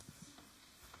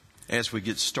as we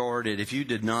get started. If you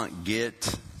did not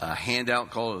get a handout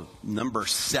called number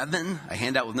 7, a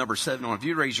handout with number 7 on, if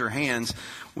you raise your hands,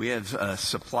 we have a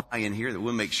supply in here that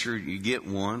we'll make sure you get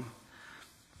one.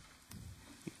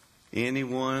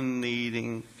 Anyone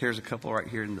needing? Here's a couple right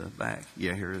here in the back.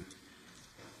 Yeah, here,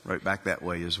 right back that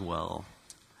way as well.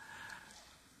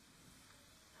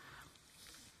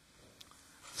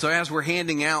 So as we're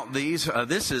handing out these,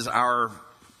 this is our,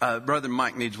 Brother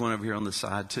Mike needs one over here on the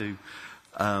side too.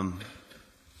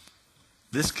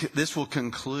 This will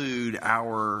conclude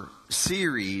our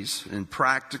series in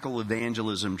practical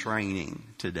evangelism training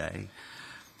today.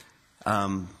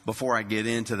 Before I get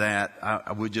into that,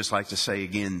 I would just like to say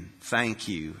again, thank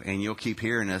you. And you'll keep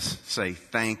hearing us say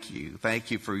thank you.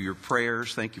 Thank you for your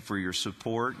prayers. Thank you for your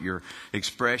support, your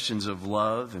expressions of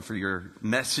love, and for your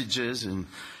messages.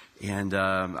 And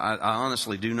I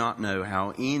honestly do not know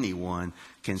how anyone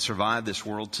can survive this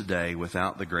world today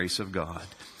without the grace of God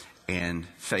and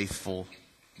faithful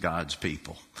God's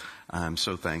people. I'm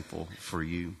so thankful for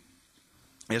you.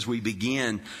 As we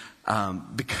begin,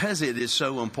 because it is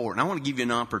so important, I want to give you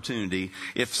an opportunity.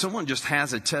 If someone just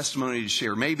has a testimony to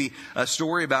share, maybe a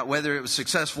story about whether it was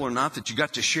successful or not, that you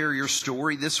got to share your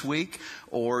story this week,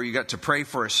 or you got to pray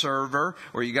for a server,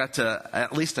 or you got to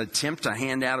at least attempt to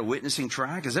hand out a witnessing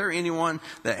tract. Is there anyone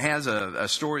that has a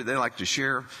story they'd like to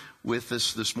share with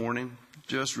us this morning?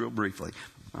 Just real briefly.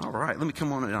 All right, let me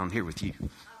come on down here with you.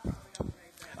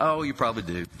 Oh, you probably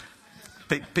do.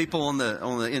 People on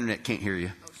the internet can't hear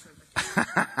you.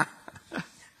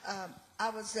 I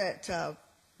was at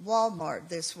Walmart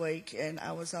this week, and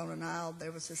I was on an aisle.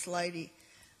 There was this lady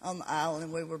on the aisle,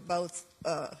 and we were both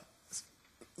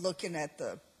looking at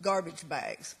the garbage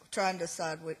bags, trying to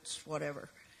decide which whatever.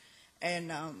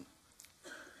 And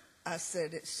I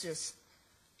said, it's just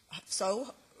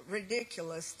so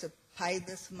ridiculous to pay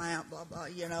this amount, blah, blah,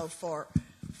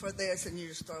 for this, and you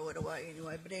just throw it away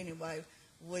anyway. But anyway,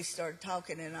 we started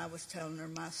talking, and I was telling her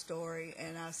my story,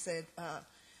 and I said,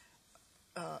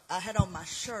 I had on my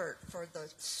shirt for the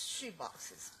shoe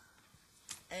boxes.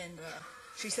 And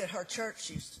she said her church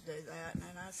used to do that.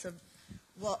 And I said,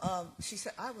 well, she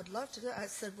said, I would love to do it. I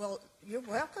said, well, you're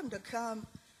welcome to come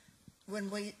when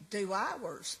we do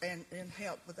ours and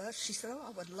help with us. She said, oh,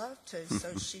 I would love to.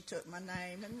 So she took my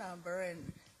name and number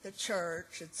and the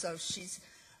church. And so she's,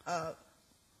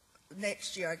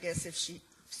 next year, I guess, if she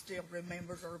still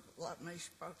remembers, or like me, she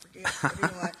probably forgets. But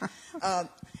anyway,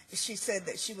 she said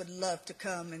that she would love to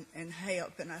come and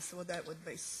help. And I said, well, that would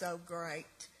be so great.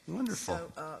 Wonderful.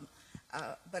 So,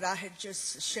 but I had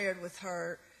just shared with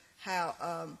her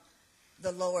how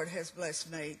the Lord has blessed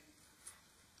me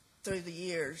through the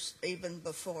years, even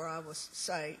before I was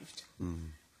saved. Mm-hmm.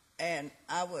 And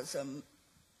I was a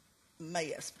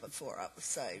mess before I was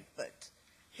saved, but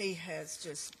He has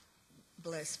just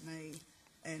blessed me.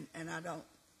 And I don't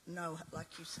know, like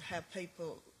you said, how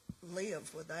people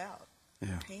live without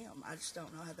Him. I just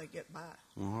don't know how they get by.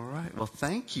 All right. Well,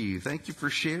 thank you. Thank you for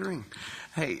sharing.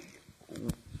 Hey,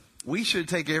 we should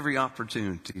take every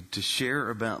opportunity to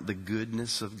share about the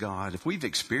goodness of God. If we've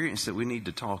experienced it, we need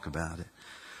to talk about it.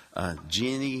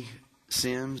 Jenny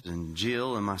Sims and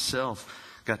Jill and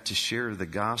myself got to share the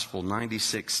gospel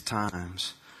 96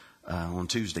 times. On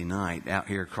Tuesday night out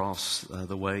here across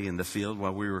the way in the field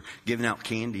while we were giving out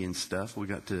candy and stuff. We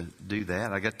got to do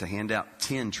that. I got to hand out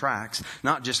 10 tracts,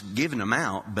 not just giving them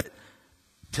out, but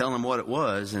tell them what it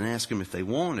was and ask them if they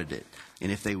wanted it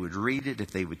and if they would read it,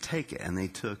 if they would take it, and they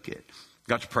took it.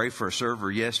 Got to pray for a server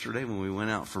yesterday when we went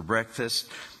out for breakfast,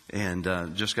 and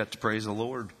just got to praise the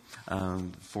Lord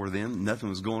for them. Nothing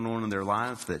was going on in their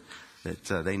life that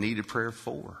they needed prayer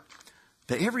for.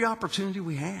 That every opportunity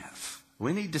we have,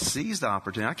 we need to seize the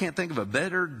opportunity. I can't think of a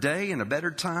better day and a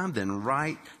better time than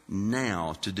right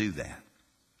now to do that.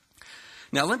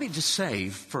 Now, let me just say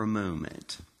for a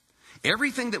moment,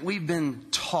 everything that we've been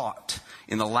taught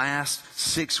in the last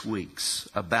 6 weeks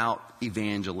about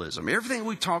evangelism, everything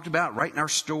we talked about, writing our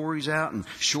stories out and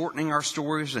shortening our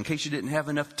stories in case you didn't have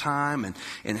enough time,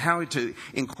 and how to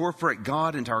incorporate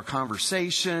God into our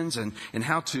conversations, and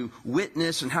how to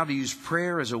witness and how to use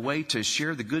prayer as a way to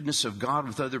share the goodness of God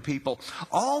with other people.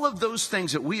 All of those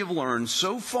things that we have learned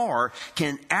so far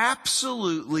can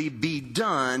absolutely be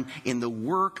done in the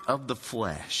work of the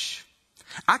flesh.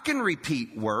 I can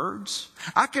repeat words.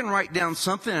 I can write down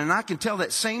something, and I can tell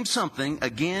that same something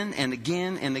again and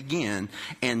again and again,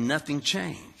 and nothing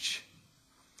change.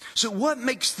 So what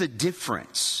makes the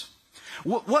difference?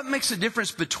 What makes the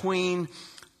difference between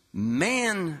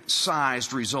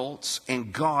man-sized results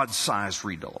and God-sized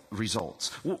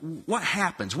results? What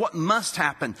happens? What must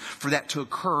happen for that to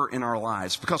occur in our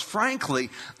lives? Because frankly,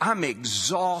 I'm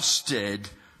exhausted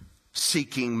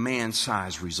seeking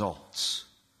man-sized results.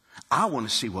 I want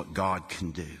to see what God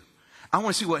can do. I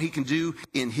want to see what he can do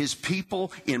in his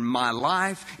people, in my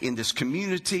life, in this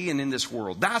community, and in this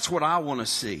world. That's what I want to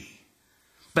see.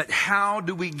 But how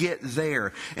do we get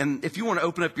there? And if you want to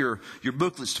open up your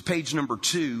booklets to page number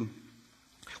 2,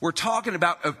 we're talking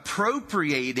about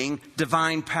appropriating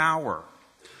divine power.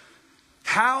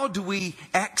 How do we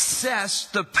access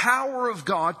the power of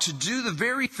God to do the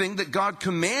very thing that God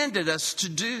commanded us to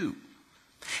do?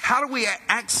 How do we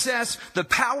access the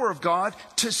power of God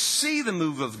to see the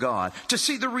move of God, to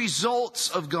see the results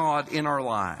of God in our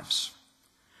lives?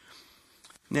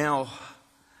 Now,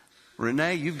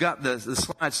 Renee, you've got the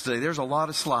slides today. There's a lot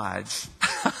of slides.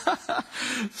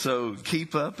 So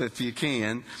keep up if you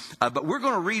can. But we're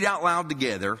going to read out loud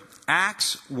together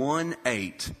Acts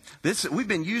 1:8. We've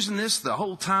been using this the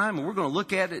whole time, and we're going to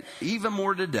look at it even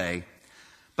more today.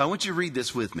 But I want you to read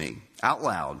this with me out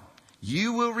loud.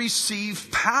 You will receive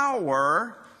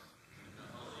power.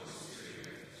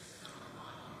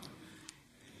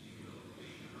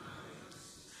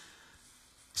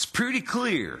 It's pretty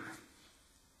clear.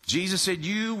 Jesus said,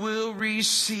 you will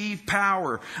receive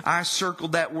power. I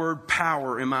circled that word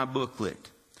power in my booklet.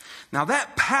 Now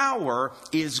that power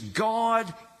is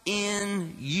God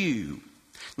in you.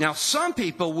 Now some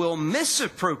people will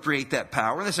misappropriate that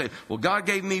power. And they say, well, God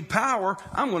gave me power.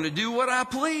 I'm going to do what I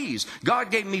please.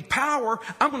 God gave me power.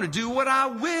 I'm going to do what I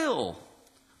will.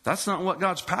 That's not what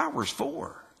God's power is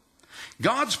for.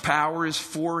 God's power is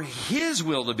for his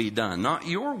will to be done, not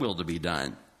your will to be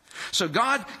done. So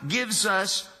God gives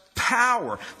us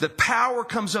power. The power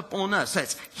comes up on us.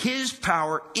 That's his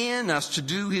power in us to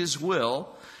do his will.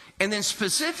 And then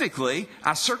specifically,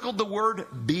 I circled the word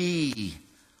be.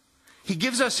 He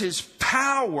gives us his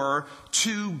power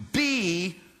to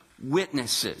be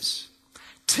witnesses.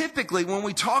 Typically, when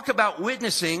we talk about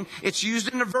witnessing, it's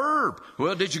used in a verb.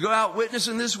 Well, did you go out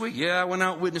witnessing this week? Yeah, I went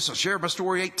out witnessing. I shared my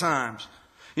story 8 times.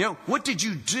 You know, what did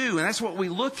you do? And that's what we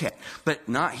look at. But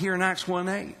not here in Acts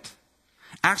 1:8.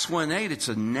 Acts 1:8, it's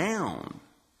a noun.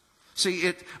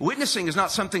 See, witnessing is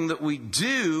not something that we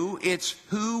do. It's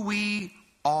who we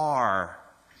are.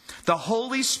 The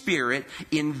Holy Spirit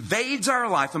invades our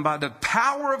life, and by the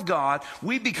power of God,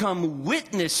 we become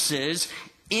witnesses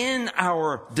in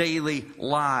our daily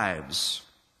lives.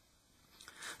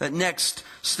 That next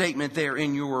statement there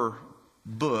in your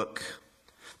book,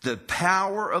 the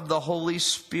power of the Holy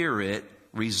Spirit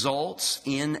results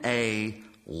in a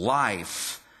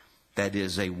life that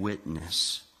is a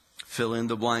witness. Fill in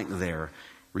the blank there.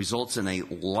 Results in a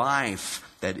life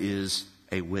that is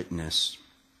a witness.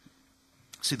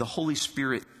 See, the Holy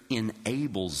Spirit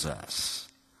enables us.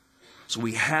 So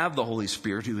we have the Holy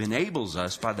Spirit who enables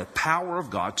us by the power of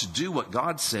God to do what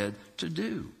God said to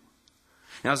do.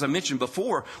 Now, as I mentioned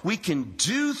before, we can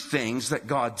do things that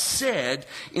God said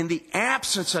in the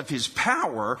absence of his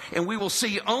power, and we will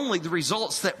see only the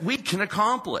results that we can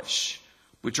accomplish,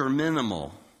 which are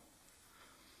minimal.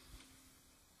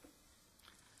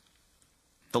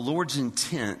 The Lord's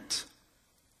intent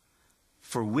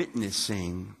for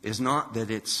witnessing is not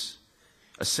that it's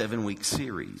a 7-week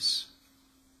series.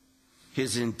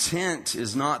 His intent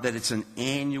is not that it's an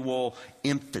annual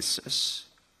emphasis.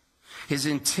 His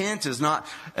intent is not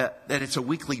that it's a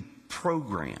weekly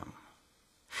program.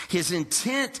 His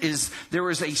intent is there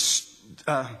is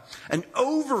an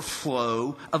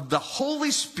overflow of the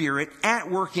Holy Spirit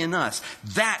at work in us.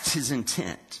 That's his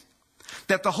intent.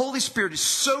 That the Holy Spirit is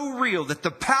so real, that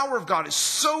the power of God is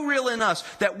so real in us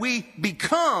that we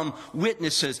become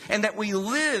witnesses and that we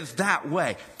live that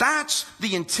way. That's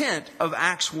the intent of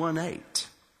Acts 1:8.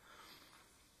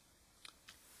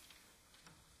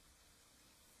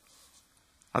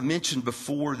 I mentioned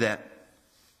before that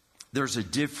there's a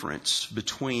difference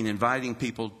between inviting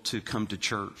people to come to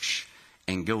church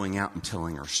and going out and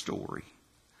telling our story.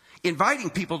 Inviting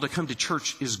people to come to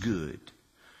church is good.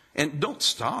 And don't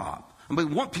stop. We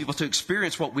want people to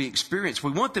experience what we experience.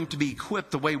 We want them to be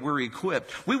equipped the way we're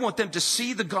equipped. We want them to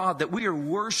see the God that we are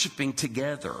worshiping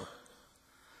together.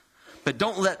 But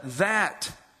don't let that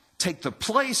take the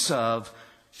place of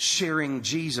sharing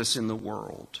Jesus in the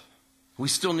world. We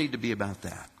still need to be about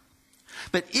that.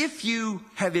 But if you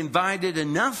have invited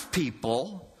enough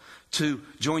people to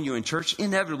join you in church,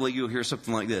 inevitably you'll hear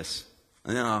something like this.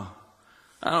 No,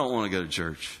 I don't want to go to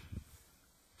church.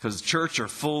 Because church are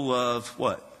full of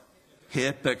what?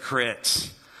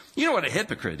 Hypocrites. You know what a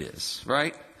hypocrite is,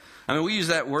 right? I mean, we use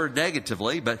that word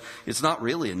negatively, but it's not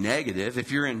really a negative.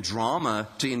 If you're in drama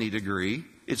to any degree,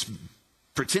 it's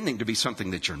pretending to be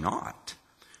something that you're not.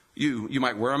 You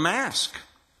might wear a mask,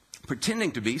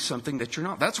 pretending to be something that you're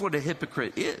not. That's what a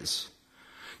hypocrite is.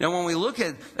 Now, when we look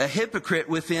at a hypocrite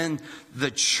within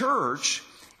the church,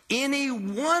 any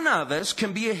one of us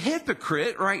can be a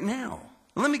hypocrite right now.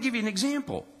 Let me give you an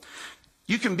example.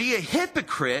 You can be a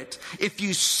hypocrite if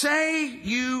you say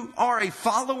you are a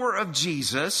follower of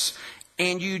Jesus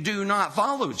and you do not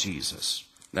follow Jesus.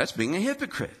 That's being a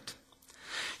hypocrite.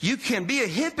 You can be a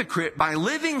hypocrite by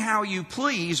living how you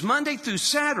please Monday through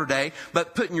Saturday,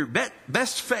 but putting your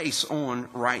best face on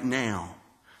right now.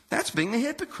 That's being a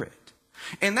hypocrite.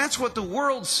 And that's what the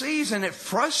world sees, and it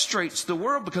frustrates the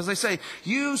world because they say,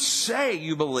 you say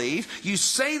you believe, you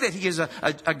say that he is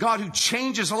a God who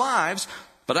changes lives,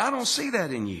 but I don't see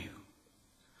that in you.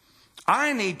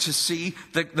 I need to see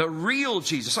the real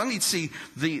Jesus. I need to see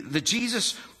the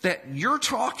Jesus that you're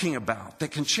talking about that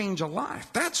can change a life.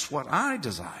 That's what I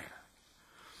desire.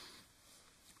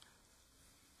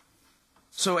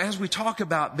 So as we talk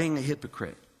about being a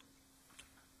hypocrite,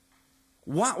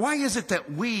 why is it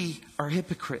that we are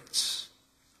hypocrites?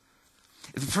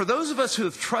 For those of us who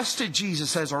have trusted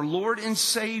Jesus as our Lord and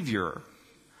Savior,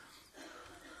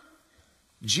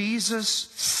 Jesus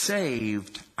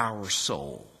saved our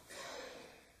soul.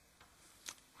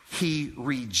 He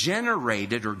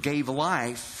regenerated or gave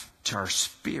life to our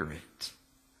spirit.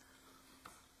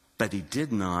 But he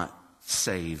did not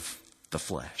save the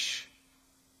flesh.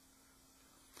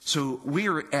 So we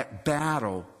are at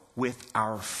battle with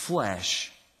our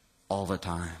flesh all the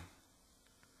time.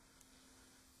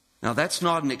 Now, that's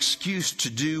not an excuse to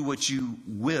do what you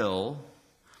will,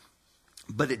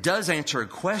 but it does answer a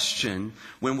question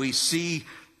when we see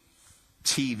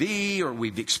TV or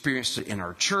we've experienced it in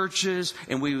our churches,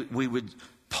 and we would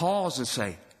pause and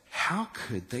say, how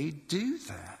could they do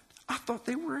that? I thought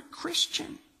they were a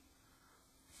Christian.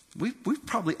 We've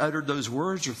probably uttered those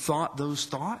words or thought those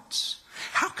thoughts.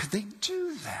 How could they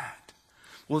do that?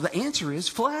 Well, the answer is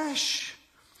flesh.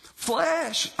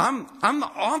 Flesh. I'm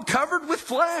covered with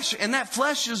flesh, and that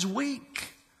flesh is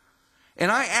weak. And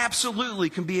I absolutely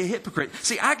can be a hypocrite.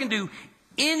 See, I can do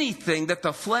anything that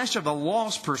the flesh of a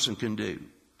lost person can do.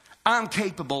 I'm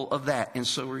capable of that, and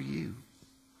so are you.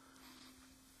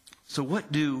 So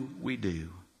what do we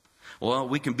do? Well,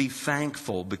 we can be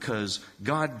thankful because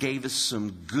God gave us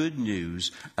some good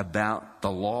news about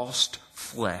the lost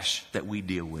flesh that we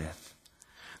deal with.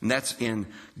 And that's in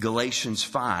Galatians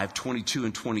 5:22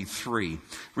 and 23.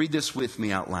 Read this with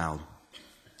me out loud.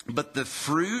 But the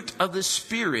fruit of the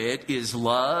Spirit is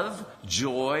love,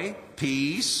 joy,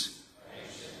 peace,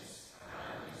 patience,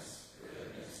 kindness,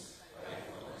 goodness,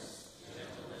 faithfulness,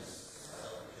 gentleness,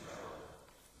 self-control.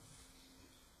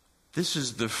 This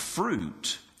is the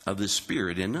fruit of the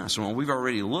Spirit in us. Well, we've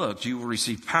already looked. You will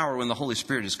receive power when the Holy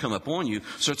Spirit has come upon you.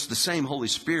 So it's the same Holy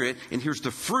Spirit, and here's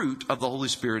the fruit of the Holy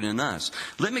Spirit in us.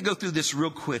 Let me go through this real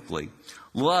quickly.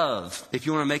 Love, if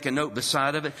you want to make a note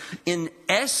beside of it. In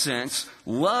essence,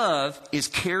 love is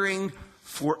caring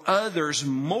for others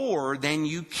more than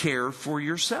you care for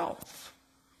yourself.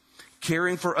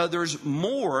 Caring for others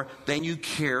more than you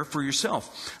care for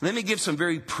yourself. Let me give some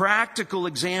very practical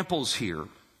examples here.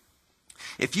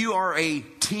 If you are a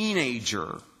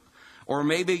teenager, or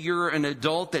maybe you're an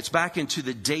adult that's back into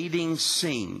the dating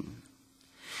scene,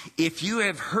 if you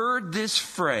have heard this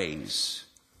phrase,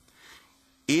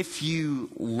 if you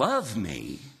love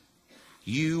me,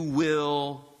 you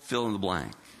will fill in the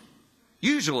blank.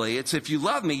 Usually it's if you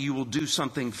love me, you will do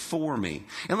something for me.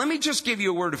 And let me just give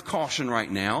you a word of caution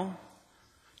right now.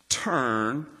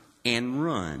 Turn and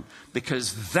run.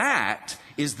 Because that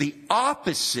is the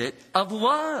opposite of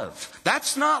love.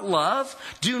 That's not love.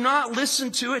 Do not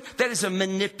listen to it. That is a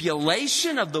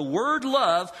manipulation of the word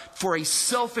love for a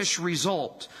selfish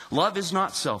result. Love is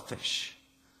not selfish.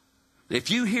 If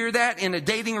you hear that in a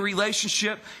dating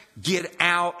relationship, get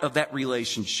out of that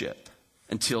relationship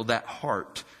until that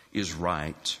heart is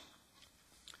right.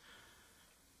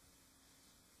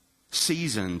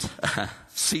 Seasoned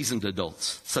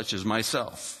adults, such as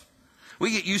myself,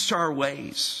 we get used to our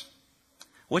ways.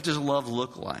 What does love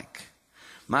look like?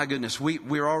 My goodness, we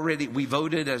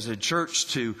voted as a church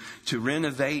to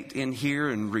renovate in here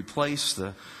and replace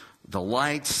the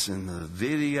lights and the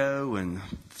video and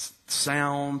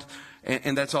sound.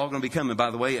 And that's all going to be coming, by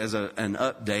the way, as an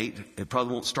update. It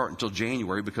probably won't start until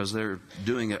January because they're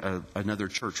doing another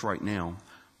church right now.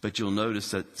 But you'll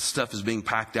notice that stuff is being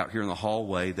packed out here in the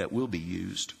hallway that will be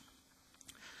used.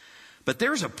 But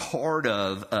there's a part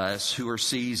of us who are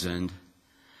seasoned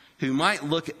who might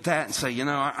look at that and say,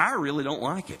 I really don't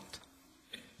like it.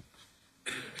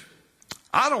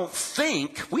 I don't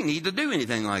think we need to do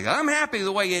anything like that. I'm happy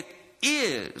the way it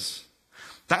is.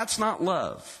 That's not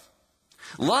love.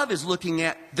 Love is looking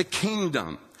at the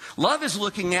kingdom. Love is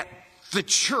looking at the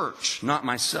church, not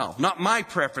myself, not my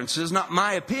preferences, not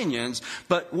my opinions,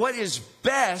 but what is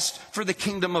best for the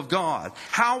kingdom of God.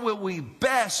 How will we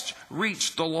best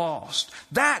reach the lost?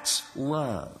 That's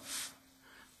love,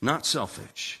 not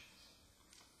selfish.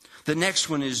 The next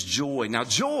one is joy. Now,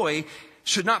 joy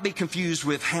should not be confused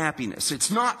with happiness. It's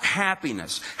not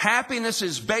happiness. Happiness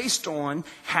is based on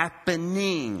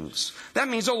happenings. That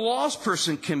means a lost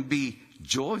person can be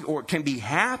joy or can be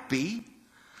happy.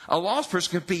 A lost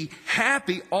person can be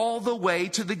happy all the way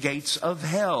to the gates of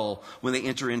hell when they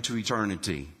enter into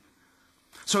eternity.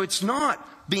 So it's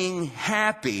not being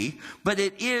happy, but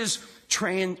it is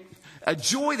a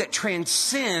joy that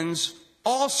transcends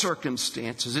all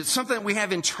circumstances. It's something that we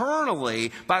have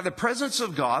internally by the presence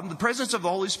of God and the presence of the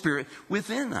Holy Spirit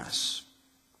within us.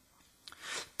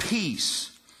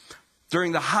 Peace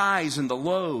during the highs and the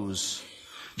lows,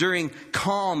 during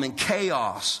calm and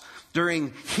chaos,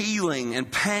 during healing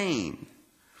and pain.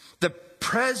 The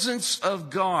presence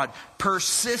of God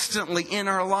persistently in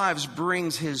our lives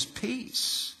brings His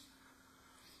peace.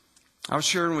 I was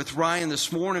sharing with Ryan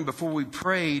this morning before we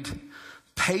prayed,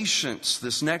 patience,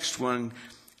 this next one,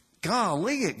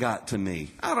 golly, it got to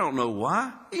me. I don't know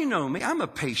why. You know me. I'm a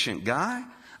patient guy.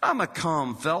 I'm a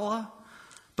calm fella.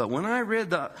 But when I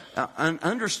read and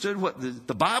understood what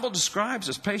the Bible describes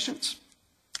as patience,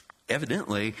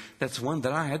 evidently that's one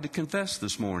that I had to confess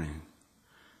this morning.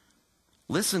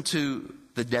 Listen to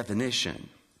the definition.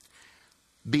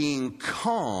 Being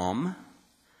calm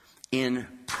in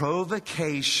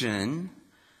provocation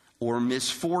or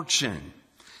misfortune.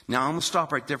 Now, I'm going to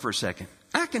stop right there for a second.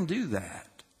 I can do that.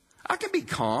 I can be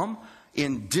calm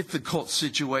in difficult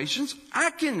situations.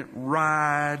 I can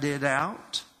ride it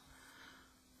out.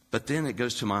 But then it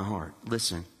goes to my heart.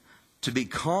 Listen, to be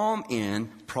calm in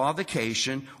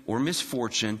provocation or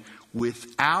misfortune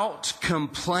without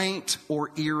complaint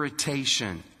or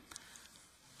irritation.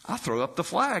 I throw up the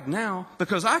flag now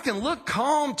because I can look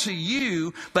calm to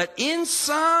you, but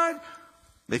inside,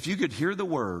 if you could hear the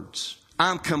words,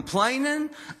 I'm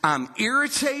complaining, I'm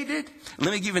irritated.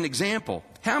 Let me give an example.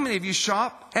 How many of you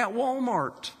shop at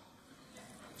Walmart?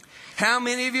 How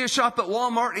many of you shop at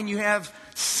Walmart and you have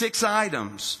 6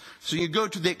 items? So you go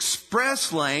to the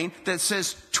express lane that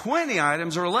says 20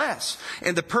 items or less.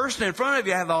 And the person in front of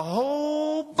you have a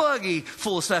whole buggy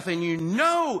full of stuff and you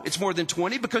know it's more than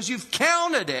 20 because you've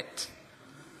counted it.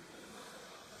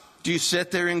 Do you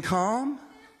sit there in calm?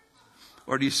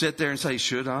 Or do you sit there and say,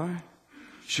 should I?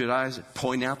 Should I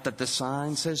point out that the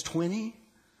sign says 20?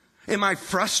 Am I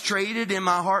frustrated in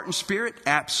my heart and spirit?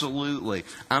 Absolutely.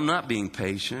 I'm not being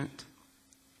patient.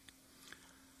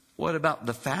 What about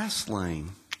the fast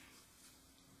lane?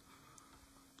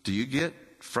 Do you get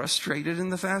frustrated in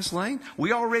the fast lane?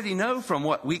 We already know from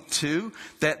week 2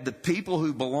 that the people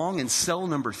who belong in cell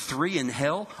number 3 in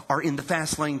hell are in the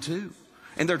fast lane too.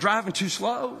 And they're driving too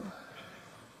slow.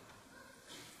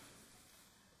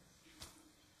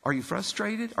 Are you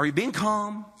frustrated? Are you being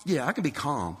calm? Yeah, I can be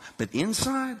calm. But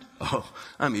inside,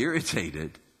 I'm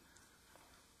irritated.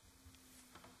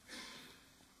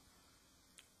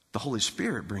 The Holy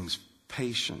Spirit brings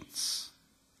patience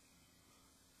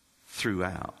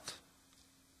throughout.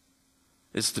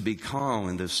 It's to be calm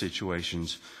in those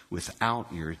situations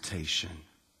without irritation,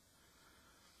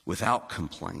 without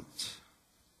complaint.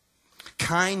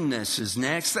 Kindness is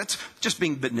next. That's just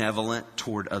being benevolent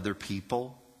toward other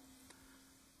people.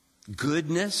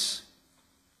 Goodness.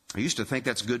 I used to think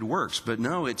that's good works, but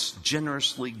no, it's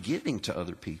generously giving to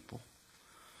other people.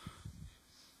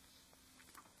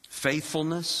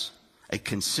 Faithfulness, a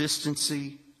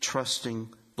consistency, trusting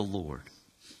the Lord.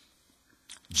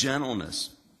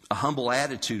 Gentleness, a humble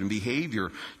attitude and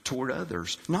behavior toward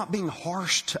others, not being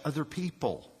harsh to other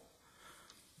people.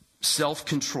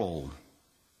 Self-control.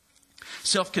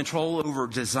 Self-control over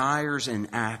desires and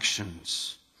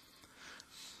actions.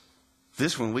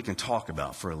 This one we can talk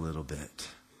about for a little bit.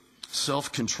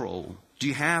 Self-control. Do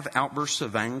you have outbursts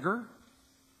of anger?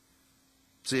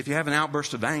 See, if you have an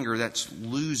outburst of anger, that's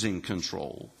losing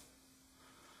control.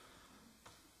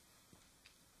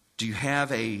 Do you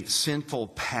have a sinful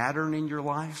pattern in your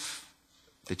life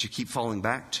that you keep falling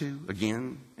back to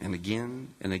again and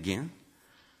again and again?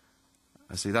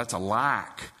 I see that's a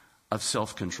lack of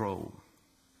self-control.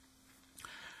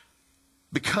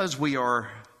 Because we are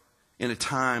in a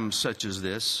time such as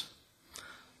this,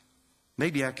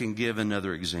 maybe I can give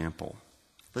another example.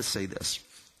 Let's say this.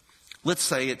 Let's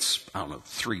say it's,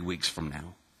 3 weeks from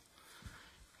now.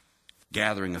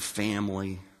 Gathering a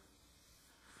family.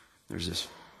 There's this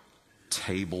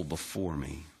table before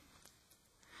me.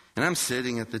 And I'm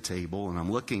sitting at the table and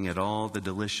I'm looking at all the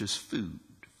delicious food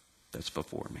that's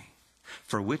before me.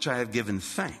 for which I have given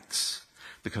thanks,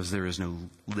 because there is no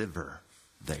liver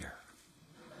there.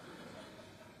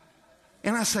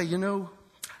 And I say,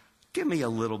 give me a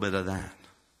little bit of that.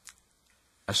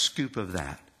 A scoop of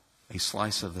that. A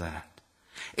slice of that.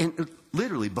 And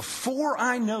literally, before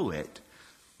I know it,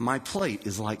 my plate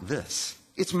is like this.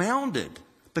 It's mounded.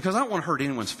 Because I don't want to hurt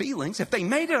anyone's feelings. If they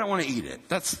made it, I want to eat it.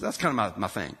 That's kind of my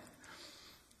thing.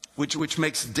 Which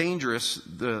makes dangerous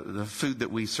the food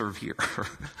that we serve here.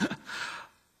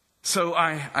 So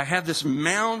I have this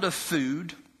mound of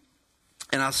food,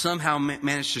 and I somehow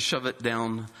managed to shove it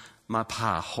down my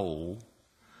pie hole.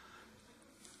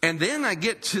 And then I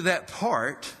get to that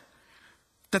part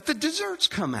that the desserts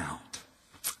come out.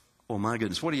 Oh my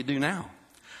goodness, what do you do now?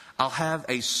 I'll have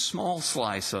a small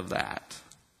slice of that.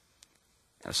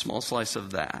 A small slice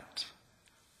of that.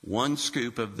 One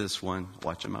scoop of this one,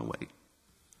 watching my weight.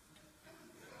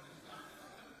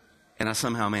 And I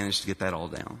somehow managed to get that all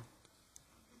down.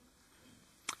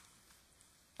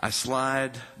 I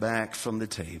slide back from the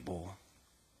table.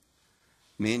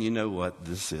 Man, you know what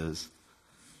this is.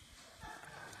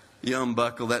 You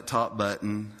unbuckle that top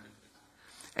button.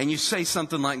 And you say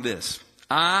something like this.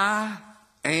 I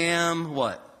am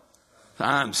what?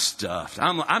 I'm stuffed.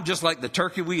 I'm just like the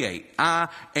turkey we ate. I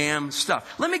am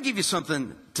stuffed. Let me give you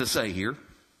something to say here.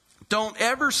 Don't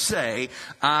ever say,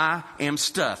 I am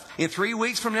stuffed. In 3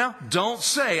 weeks from now, don't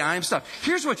say, I am stuffed.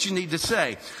 Here's what you need to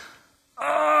say.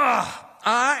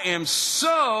 I am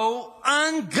so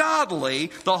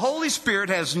ungodly. The Holy Spirit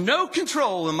has no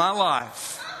control in my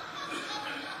life.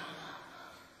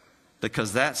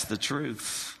 Because that's the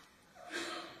truth.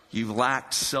 You've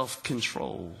lacked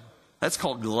self-control. That's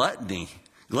called gluttony.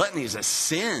 Gluttony is a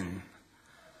sin.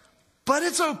 But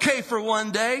it's okay for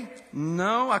one day.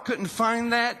 No, I couldn't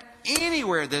find that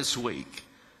anywhere this week.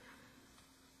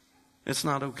 It's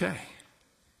not okay.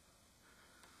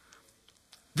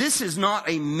 This is not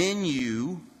a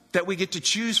menu that we get to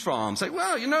choose from. Say,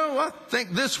 well, I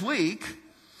think this week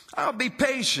I'll be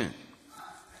patient.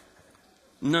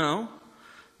 No.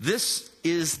 This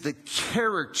is the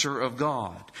character of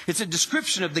God. It's a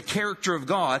description of the character of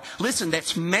God. Listen,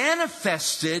 that's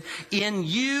manifested in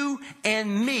you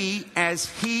and me as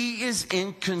He is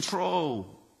in control.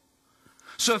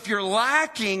 So if you're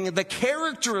lacking the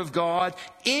character of God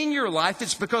in your life,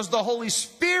 it's because the Holy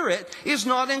Spirit is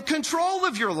not in control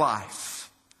of your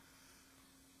life.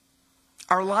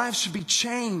 Our lives should be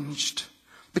changed.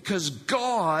 Because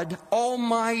God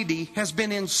Almighty has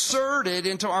been inserted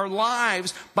into our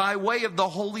lives by way of the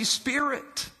Holy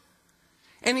Spirit.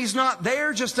 And He's not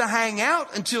there just to hang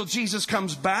out until Jesus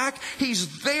comes back.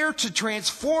 He's there to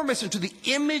transform us into the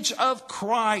image of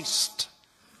Christ.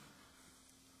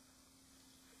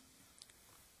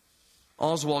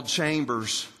 Oswald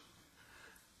Chambers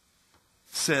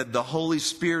said, the Holy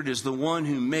Spirit is the one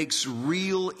who makes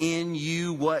real in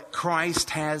you what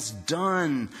Christ has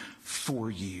done for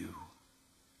you.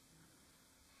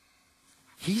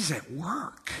 He's at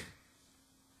work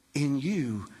in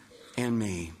you and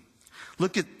me.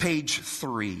 Look at page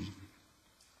 3.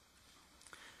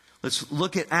 Let's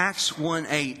look at Acts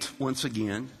 1:8 once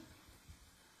again.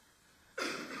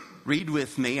 Read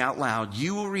with me out loud.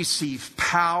 You will receive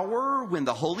power when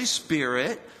the Holy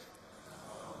Spirit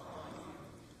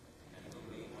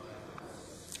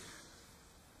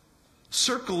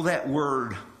circle that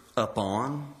word up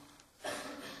on.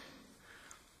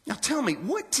 Now tell me,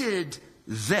 what did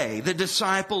they, the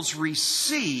disciples,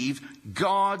 receive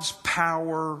God's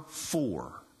power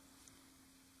for?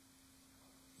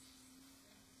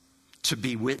 To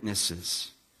be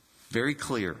witnesses. Very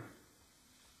clear.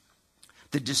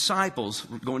 The disciples,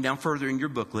 going down further in your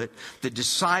booklet, the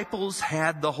disciples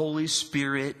had the Holy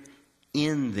Spirit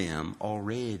in them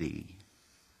already.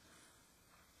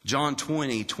 John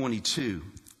 20:22.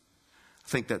 I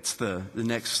think that's the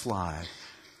next slide.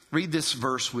 Read this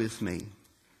verse with me.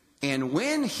 And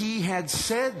when He had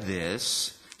said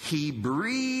this, He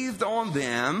breathed on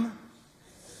them.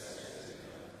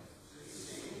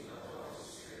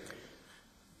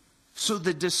 So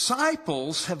the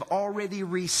disciples have already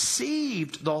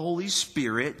received the Holy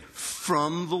Spirit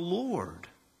from the Lord.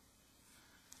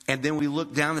 And then we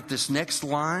look down at this next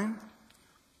line.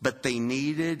 But they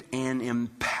needed an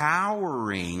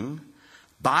empowering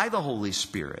by the Holy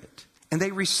Spirit. And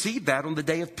they received that on the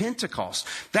day of Pentecost.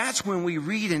 That's when we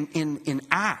read in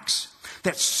Acts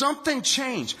that something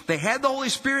changed. They had the Holy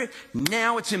Spirit.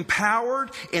 Now it's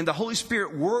empowered and the Holy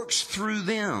Spirit works through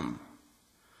them.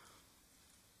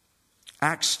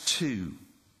 Acts 2,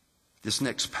 this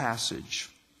next passage.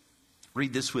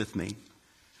 Read this with me.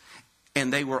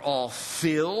 And they were all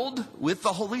filled with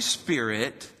the Holy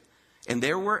Spirit And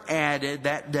there were added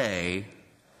that day.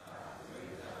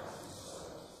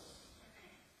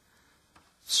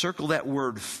 Circle that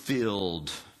word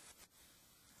filled.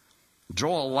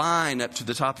 Draw a line up to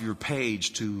the top of your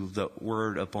page to the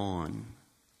word upon.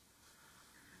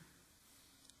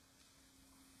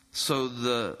 So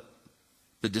the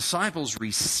disciples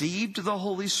received the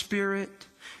Holy Spirit,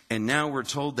 and now we're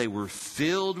told they were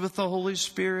filled with the Holy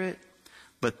Spirit,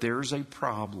 but there's a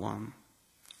problem.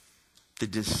 The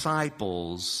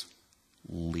disciples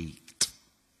leaked.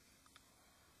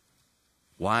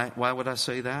 Why would I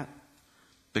say that?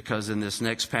 Because in this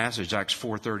next passage, Acts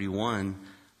 4:31,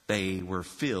 they were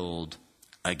filled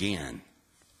again.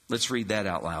 Let's read that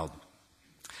out loud.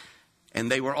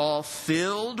 And they were all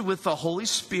filled with the Holy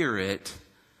Spirit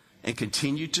and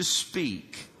continued to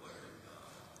speak.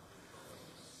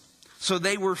 So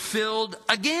they were filled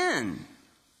again.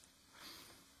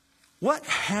 What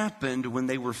happened when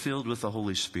they were filled with the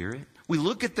Holy Spirit? We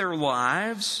look at their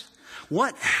lives.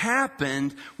 What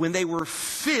happened when they were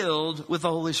filled with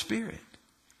the Holy Spirit?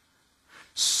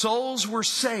 Souls were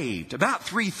saved, about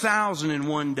 3,000 in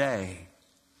one day.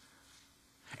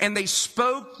 And they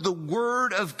spoke the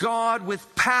word of God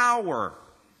with power.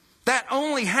 That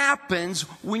only happens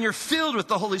when you're filled with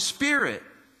the Holy Spirit.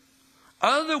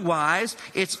 Otherwise,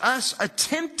 it's us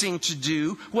attempting to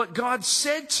do what God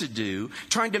said to do,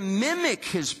 trying to mimic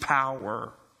His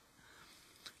power.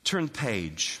 Turn the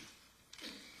page.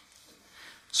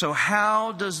 So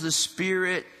how does the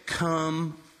Spirit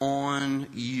come on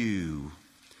you?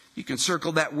 You can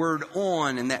circle that word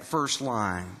on in that first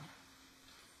line.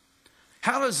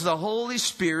 How does the Holy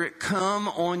Spirit come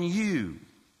on you?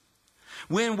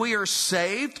 When we are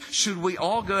saved, should we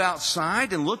all go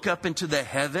outside and look up into the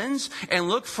heavens and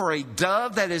look for a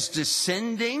dove that is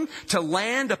descending to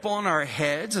land upon our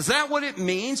heads? Is that what it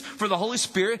means for the Holy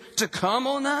Spirit to come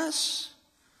on us?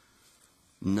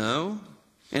 No.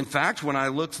 In fact, when I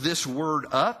looked this word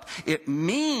up, it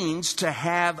means to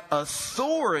have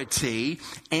authority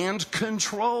and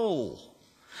control.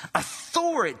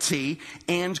 Authority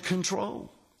and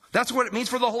control. That's what it means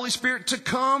for the Holy Spirit to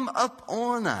come up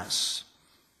on us.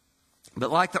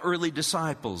 But like the early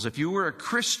disciples, if you were a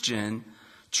Christian,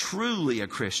 truly a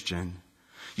Christian,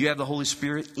 you have the Holy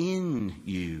Spirit in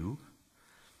you.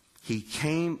 He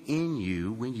came in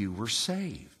you when you were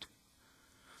saved.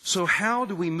 So how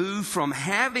do we move from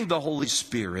having the Holy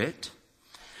Spirit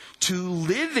to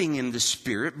living in the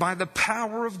Spirit by the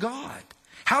power of God?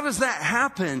 How does that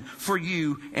happen for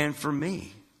you and for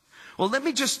me? Well, let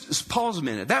me just pause a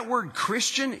minute. That word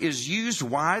Christian is used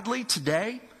widely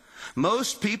today.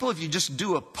 Most people, if you just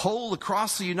do a poll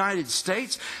across the United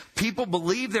States, people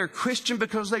believe they're Christian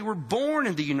because they were born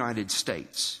in the United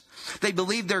States. They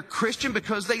believe they're Christian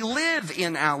because they live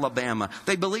in Alabama.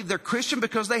 They believe they're Christian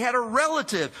because they had a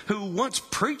relative who once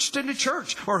preached in a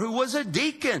church or who was a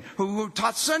deacon, who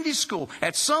taught Sunday school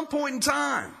at some point in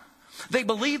time. They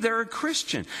believe they're a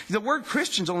Christian. The word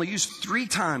Christian is only used 3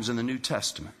 times in the New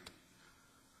Testament.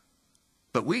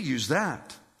 But we use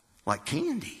that like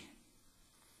candy.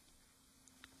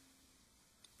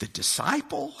 The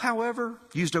disciple, however,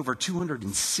 used over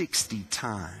 260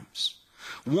 times.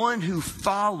 One who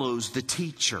follows the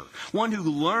teacher. One who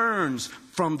learns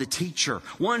from the teacher.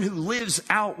 One who lives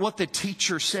out what the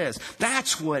teacher says.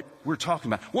 That's what we're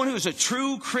talking about. One who is a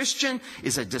true Christian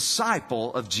is a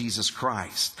disciple of Jesus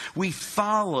Christ. We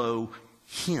follow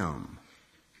Him.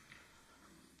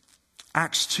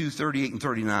 Acts 2:38 and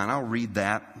 39, I'll read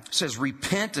that. It says,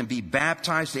 repent and be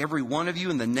baptized, every one of you,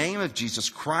 in the name of Jesus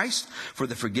Christ for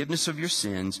the forgiveness of your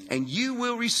sins, and you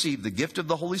will receive the gift of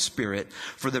the Holy Spirit,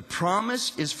 for the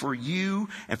promise is for you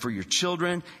and for your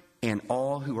children and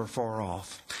all who are far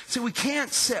off. So we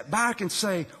can't sit back and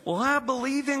say, well, I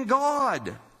believe in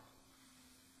God.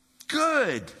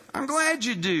 Good. I'm glad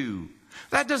you do.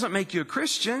 That doesn't make you a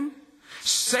Christian.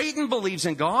 Satan believes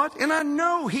in God, and I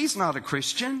know he's not a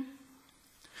Christian.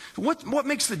 What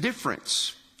makes the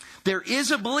difference? There is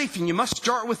a belief, and you must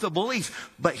start with a belief.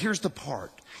 But here's the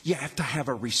part. You have to have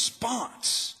a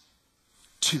response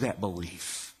to that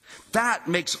belief. That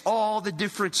makes all the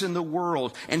difference in the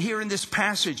world. And here in this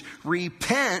passage,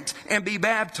 repent and be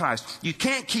baptized. You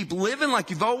can't keep living like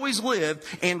you've always lived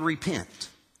and repent.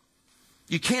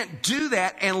 You can't do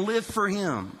that and live for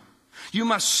Him. You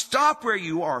must stop where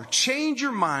you are, change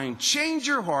your mind, change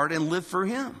your heart, and live for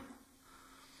Him.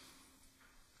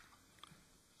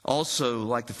 Also,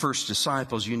 like the first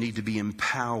disciples, you need to be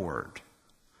empowered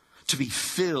to be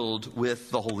filled with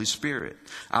the Holy Spirit.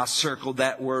 I circled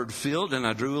that word filled and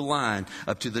I drew a line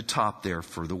up to the top there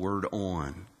for the word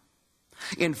on.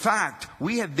 In fact,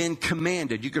 we have been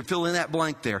commanded, you can fill in that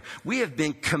blank there, we have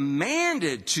been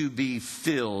commanded to be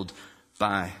filled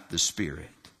by the Spirit.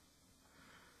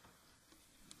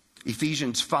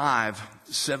 Ephesians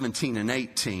 5:17 and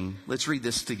 18. Let's read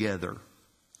this together.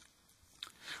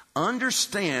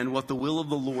 Understand what the will of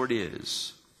the Lord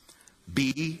is.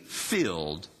 Be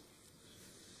filled.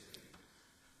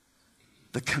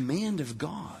 The command of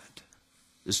God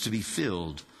is to be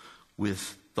filled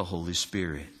with the Holy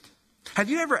Spirit. Have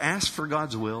you ever asked for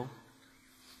God's will?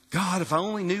 God, if I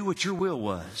only knew what your will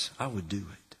was, I would do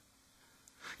it.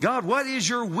 God, what is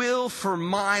your will for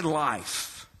my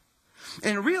life?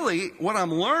 And really, what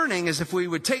I'm learning is if we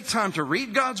would take time to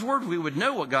read God's Word, we would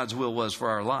know what God's will was for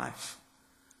our life.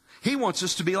 He wants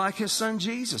us to be like His Son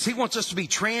Jesus. He wants us to be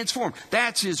transformed.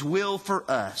 That's His will for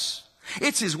us.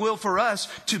 It's His will for us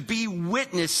to be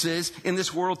witnesses in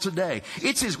this world today.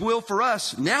 It's His will for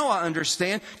us, now I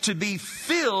understand, to be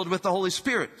filled with the Holy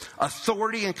Spirit.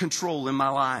 Authority and control in my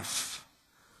life.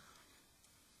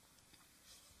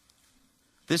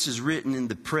 This is written in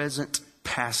the present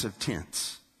passive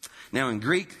tense. Now in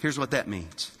Greek, here's what that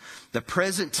means. The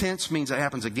present tense means it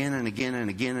happens again and again and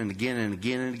again and again and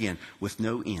again and again with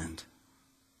no end.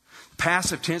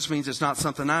 Passive tense means it's not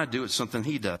something I do, it's something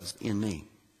He does in me.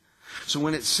 So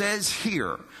when it says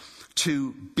here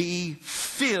to be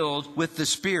filled with the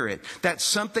Spirit, that's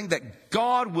something that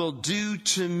God will do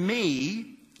to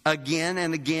me again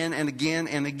and again and again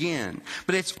and again.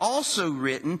 But it's also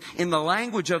written in the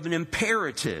language of an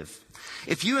imperative.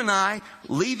 If you and I,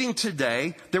 leaving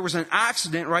today, there was an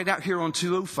accident right out here on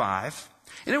 205.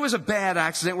 And it was a bad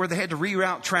accident where they had to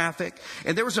reroute traffic.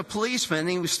 And there was a policeman, and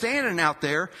he was standing out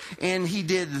there, and he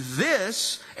did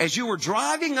this as you were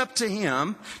driving up to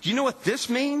him. Do you know what this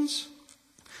means?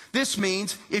 This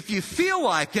means, if you feel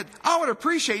like it, I would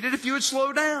appreciate it if you would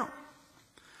slow down.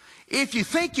 If you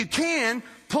think you can,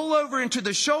 pull over into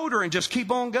the shoulder and just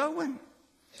keep on going.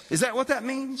 Is that what that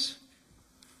means?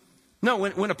 No,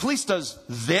 when a police does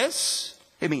this,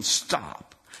 it means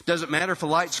stop. Doesn't matter if a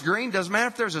light's green. Doesn't matter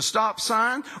if there's a stop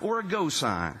sign or a go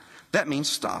sign. That means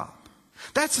stop.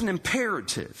 That's an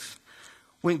imperative.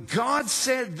 When God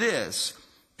said this,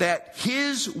 that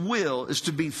His will is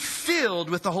to be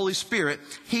filled with the Holy Spirit,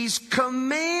 He's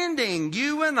commanding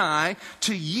you and I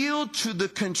to yield to the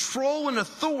control and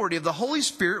authority of the Holy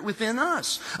Spirit within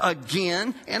us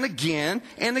again and again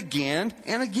and again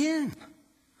and again.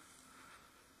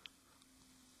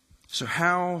 So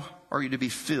how are you to be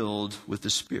filled with the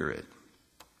Spirit?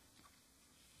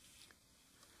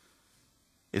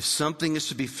 If something is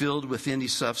to be filled with any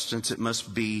substance, it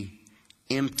must be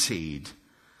emptied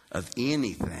of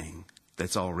anything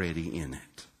that's already in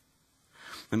it.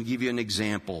 Let me give you an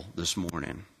example this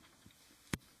morning.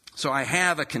 So I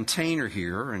have a container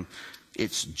here, and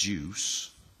it's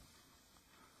juice.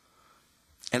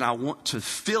 And I want to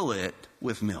fill it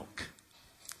with milk.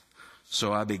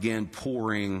 So I began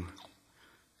pouring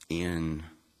in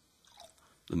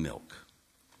the milk.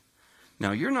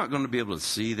 Now, you're not going to be able to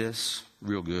see this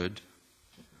real good,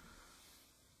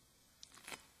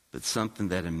 but something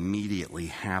that immediately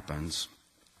happens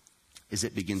is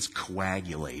it begins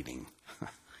coagulating,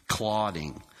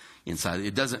 clotting inside.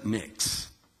 It doesn't mix.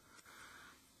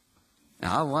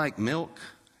 Now, I like milk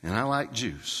and I like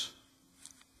juice,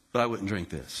 but I wouldn't drink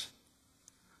this.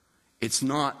 It's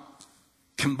not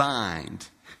combined.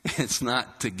 It's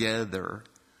not together.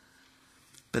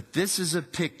 But this is a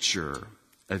picture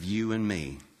of you and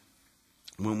me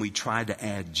when we try to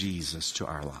add Jesus to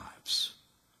our lives.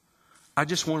 I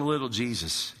just want a little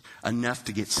Jesus, enough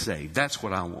to get saved. That's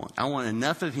what I want. I want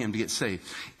enough of Him to get saved.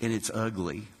 And it's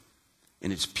ugly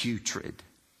and it's putrid.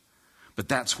 But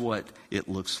that's what it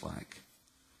looks like.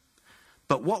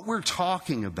 But what we're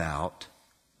talking about,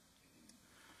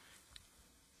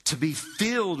 to be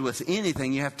filled with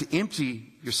anything, you have to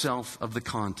empty yourself of the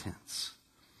contents.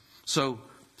 So,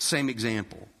 same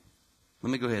example. Let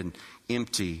me go ahead and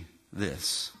empty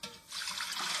this.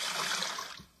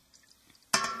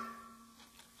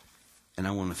 And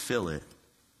I want to fill it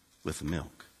with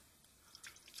milk.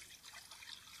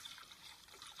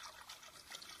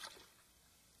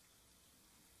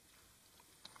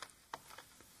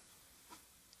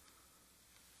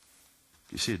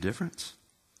 Do you see a difference?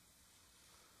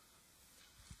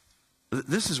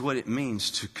 This is what it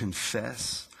means to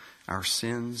confess our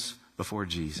sins before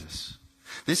Jesus.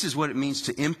 This is what it means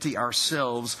to empty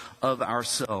ourselves of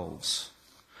ourselves.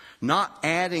 Not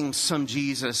adding some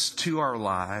Jesus to our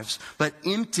lives, but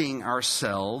emptying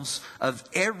ourselves of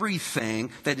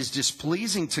everything that is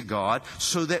displeasing to God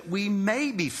so that we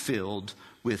may be filled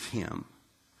with Him.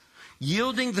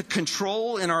 yielding the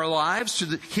control in our lives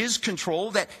to His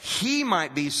control, that He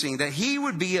might be seen, that He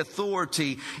would be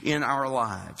authority in our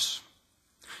lives.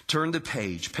 Turn to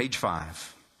page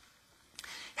 5.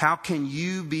 How can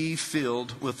you be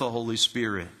filled with the Holy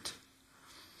Spirit?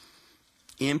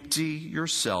 Empty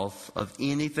yourself of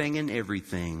anything and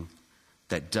everything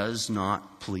that does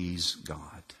not please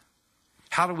God.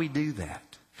 How do we do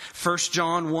that? 1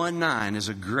 John 1:9 is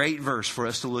a great verse for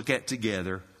us to look at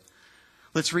together.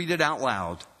 Let's read it out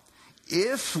loud.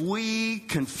 If we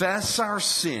confess our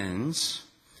sins,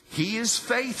 He is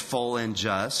faithful and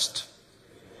just.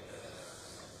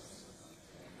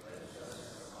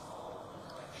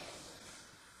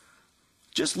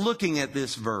 Just looking at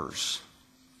this verse,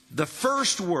 the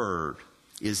first word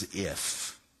is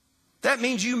if. That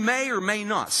means you may or may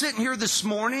not. Sitting here this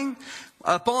morning,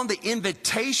 upon the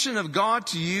invitation of God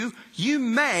to you, you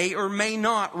may or may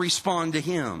not respond to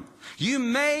Him. You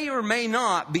may or may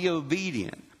not be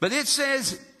obedient. But it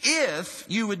says if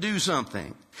you would do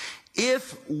something.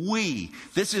 If we.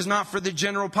 This is not for the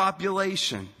general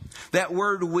population. That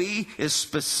word we is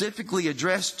specifically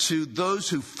addressed to those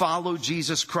who follow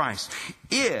Jesus Christ.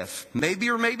 If, maybe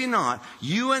or maybe not,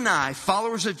 you and I,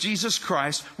 followers of Jesus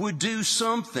Christ, would do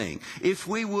something. If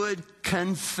we would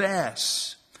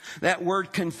confess. That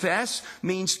word confess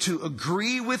means to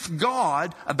agree with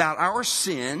God about our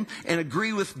sin and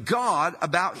agree with God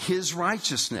about His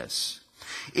righteousness.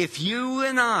 If you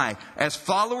and I, as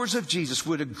followers of Jesus,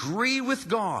 would agree with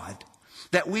God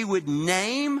that we would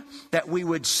name, that we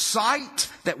would cite,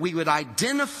 that we would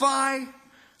identify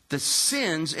the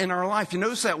sins in our life. You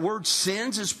notice that word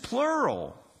sins is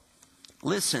plural.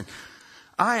 Listen,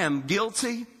 I am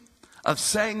guilty of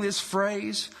saying this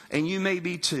phrase, and you may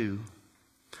be too.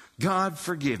 God,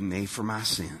 forgive me for my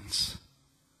sins.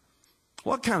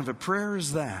 What kind of a prayer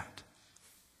is that?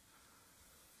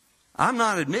 I'm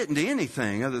not admitting to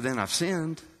anything other than I've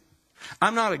sinned.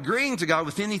 I'm not agreeing to God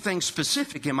with anything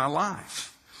specific in my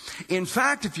life. In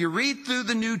fact, if you read through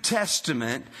the New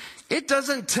Testament, it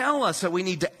doesn't tell us that we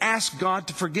need to ask God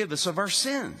to forgive us of our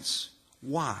sins.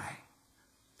 Why?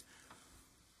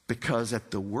 Because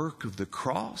at the work of the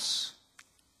cross,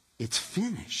 it's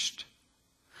finished.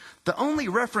 The only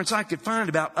reference I could find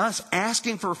about us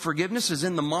asking for forgiveness is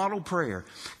in the model prayer.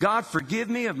 God, forgive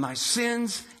me of my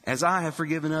sins as I have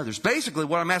forgiven others. Basically,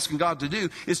 what I'm asking God to do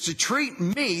is to treat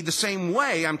me the same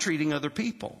way I'm treating other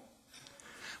people.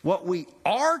 What we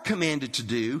are commanded to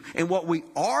do and what we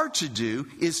are to do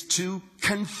is to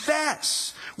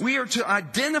confess. We are to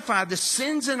identify the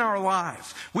sins in our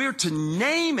life. We are to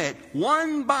name it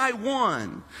one by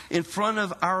one in front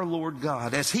of our Lord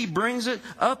God. As He brings it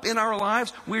up in our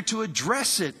lives, we're to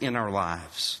address it in our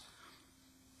lives.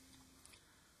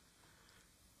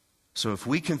 So if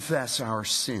we confess our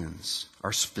sins,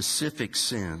 our specific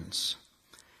sins,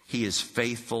 He is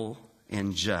faithful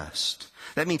and just.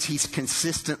 That means He's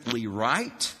consistently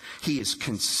right. He is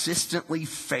consistently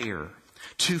fair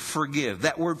to forgive.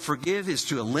 That word forgive is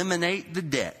to eliminate the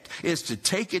debt, is to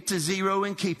take it to zero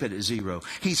and keep it at zero.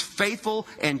 He's faithful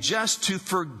and just to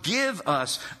forgive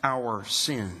us our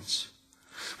sins.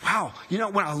 Wow, you know,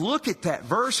 when I look at that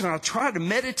verse and I try to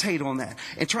meditate on that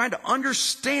and try to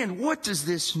understand what does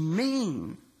this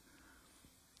mean?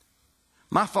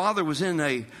 My father was in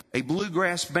a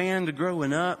bluegrass band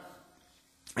growing up.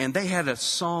 And they had a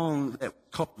song that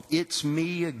called It's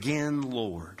Me Again,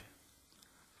 Lord.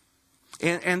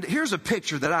 And here's a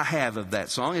picture that I have of that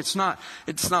song. It's not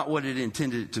what it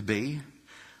intended it to be.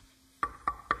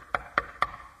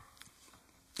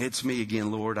 It's me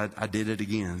again, Lord. I did it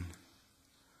again.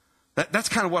 That's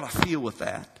kind of what I feel with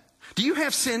that. Do you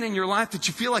have sin in your life that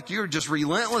you feel like you're just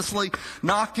relentlessly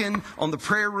knocking on the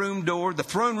prayer room door, the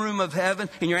throne room of heaven,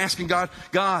 and you're asking God,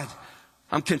 God,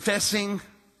 I'm confessing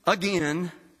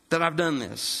again that I've done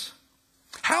this?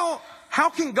 How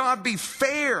can God be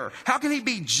fair? How can He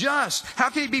be just? How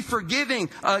can He be forgiving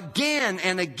again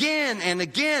and again and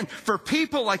again for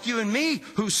people like you and me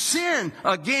who sin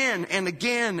again and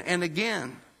again and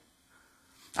again?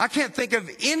 I can't think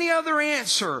of any other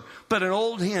answer but an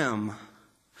old hymn.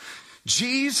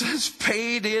 Jesus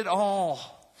paid it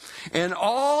all, and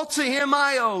all to Him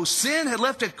I owe. Sin had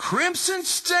left a crimson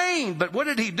stain, but what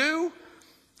did He do?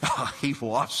 Oh, He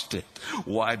washed it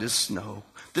white as snow.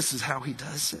 This is how He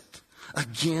does it.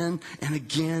 Again and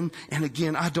again and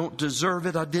again. I don't deserve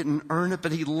it. I didn't earn it,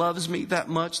 but He loves me that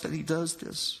much that He does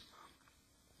this.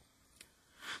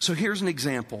 So here's an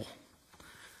example.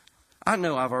 I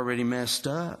know I've already messed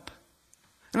up.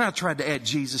 And I tried to add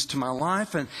Jesus to my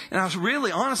life. And I was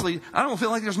really, honestly, I don't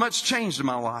feel like there's much changed in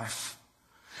my life.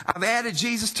 I've added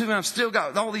Jesus to me. I've still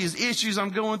got all these issues I'm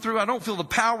going through. I don't feel the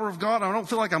power of God. I don't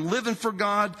feel like I'm living for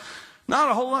God. Not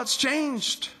a whole lot's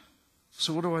changed.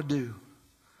 So what do I do?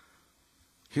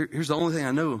 Here's the only thing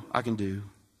I know I can do.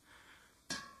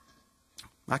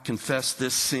 I confess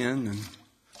this sin, and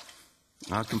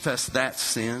I confess that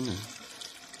sin, and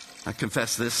I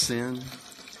confess this sin.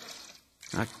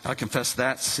 I confess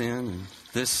that sin and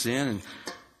this sin. And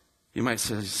you might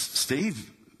say,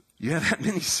 Steve, you have that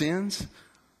many sins?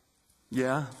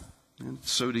 Yeah, and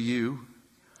so do you.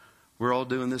 We're all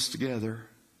doing this together.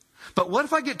 But what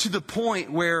if I get to the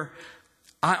point where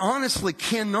I honestly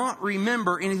cannot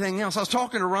remember anything else? I was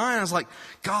talking to Ryan. I was like,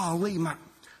 golly,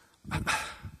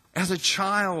 as a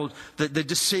child, the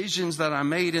decisions that I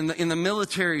made in the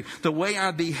military, the way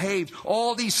I behaved,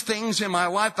 all these things in my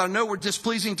life that I know were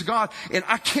displeasing to God, and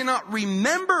I cannot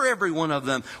remember every one of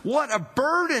them. What a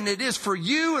burden it is for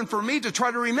you and for me to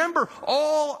try to remember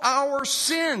all our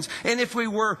sins. And if we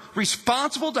were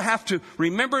responsible to have to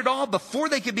remember it all before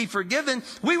they could be forgiven,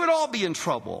 we would all be in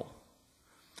trouble.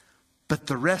 But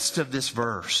the rest of this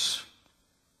verse,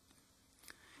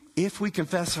 if we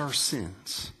confess our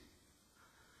sins,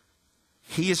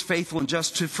 He is faithful and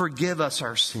just to forgive us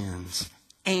our sins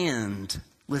and,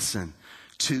 listen,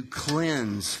 to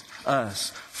cleanse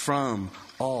us from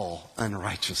all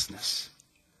unrighteousness.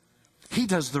 He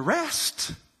does the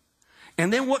rest.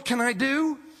 And then what can I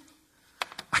do?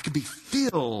 I can be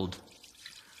filled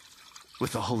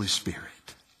with the Holy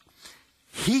Spirit.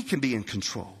 He can be in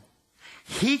control.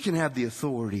 He can have the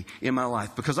authority in my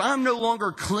life because I'm no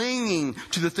longer clinging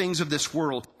to the things of this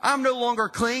world. I'm no longer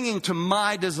clinging to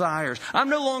my desires. I'm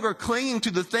no longer clinging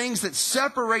to the things that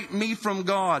separate me from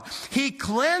God. He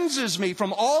cleanses me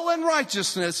from all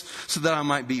unrighteousness so that I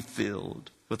might be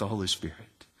filled with the Holy Spirit.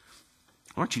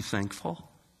 Aren't you thankful?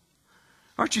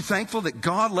 Aren't you thankful that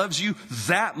God loves you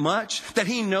that much? That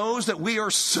He knows that we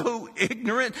are so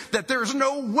ignorant that there's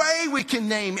no way we can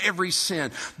name every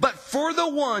sin. But for the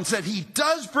ones that He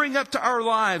does bring up to our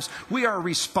lives, we are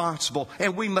responsible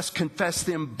and we must confess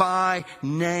them by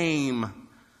name.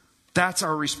 That's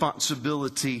our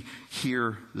responsibility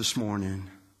here this morning.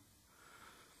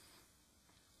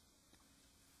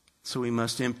 So we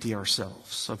must empty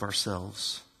ourselves of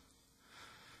ourselves.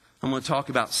 I'm going to talk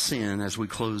about sin as we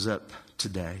close up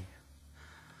today.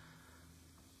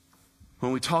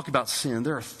 When we talk about sin,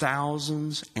 there are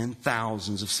thousands and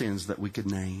thousands of sins that we could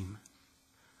name.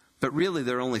 But really,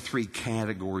 there are only 3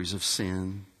 categories of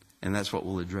sin, and that's what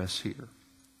we'll address here.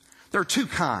 There are 2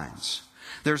 kinds.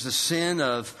 There's the sin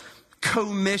of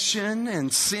commission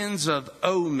and sins of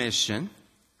omission.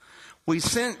 We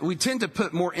tend to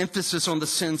put more emphasis on the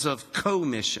sins of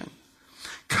commission.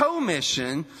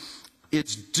 Commission,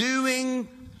 it's doing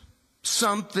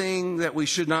something that we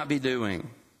should not be doing.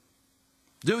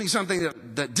 Doing something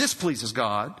that displeases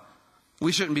God.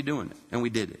 We shouldn't be doing it, and we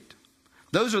did it.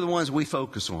 Those are the ones we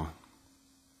focus on.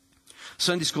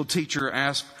 Sunday school teacher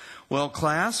asked, well,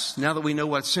 class, now that we know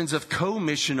what sins of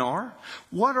commission are,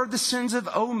 what are the sins of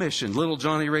omission? Little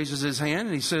Johnny raises his hand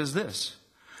and he says this: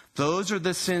 those are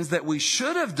the sins that we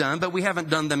should have done, but we haven't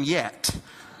done them yet.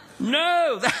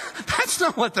 No, that's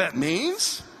not what that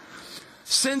means.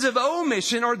 Sins of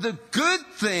omission are the good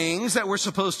things that we're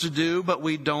supposed to do, but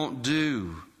we don't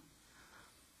do.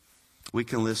 We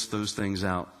can list those things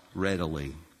out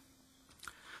readily.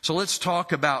 So let's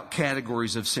talk about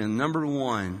categories of sin. Number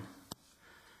 1,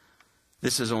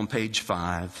 this is on page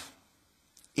 5.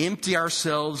 Empty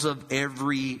ourselves of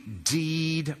every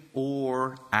deed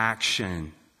or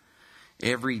action.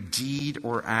 Every deed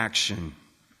or action.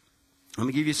 Let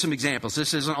me give you some examples.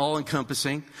 This isn't all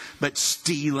encompassing, but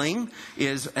stealing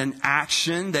is an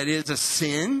action that is a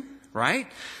sin, right?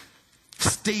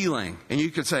 Stealing. And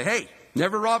you could say, hey,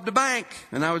 never robbed a bank.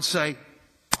 And I would say,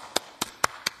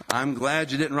 I'm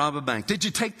glad you didn't rob a bank. Did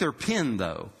you take their PIN,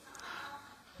 though?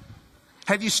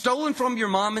 Have you stolen from your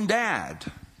mom and dad?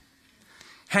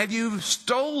 Have you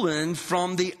stolen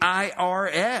from the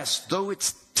IRS, though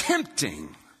it's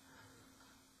tempting?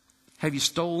 Have you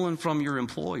stolen from your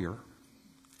employer?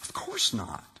 Of course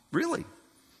not. Really.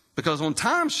 Because on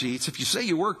timesheets, if you say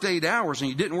you worked 8 hours and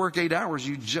you didn't work 8 hours,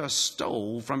 you just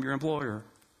stole from your employer.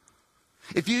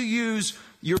 If you use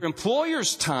your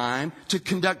employer's time to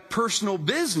conduct personal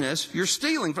business, you're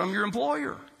stealing from your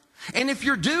employer. And if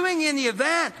you're doing any of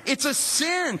that, it's a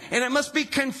sin and it must be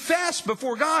confessed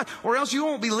before God, or else you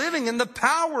won't be living in the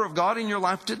power of God in your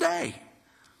life today.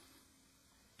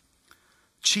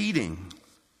 Cheating.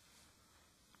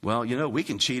 Well, we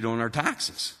can cheat on our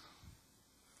taxes.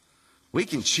 We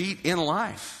can cheat in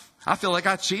life. I feel like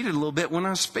I cheated a little bit when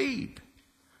I speed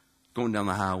going down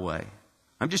the highway.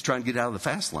 I'm just trying to get out of the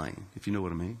fast lane, if you know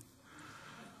what I mean.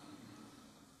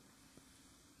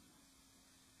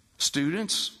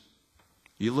 Students,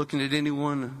 you looking at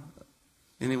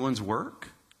anyone's work?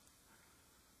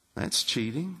 That's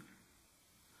cheating.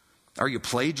 Are you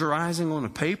plagiarizing on a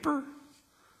paper?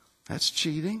 That's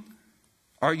cheating.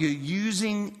 Are you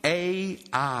using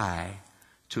AI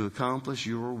to accomplish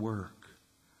your work?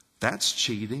 That's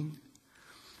cheating.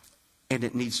 And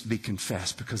it needs to be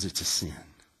confessed because it's a sin.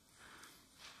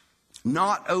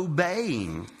 Not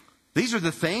obeying. These are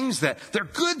the things that they're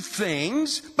good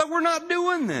things, but we're not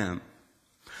doing them.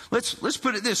 Let's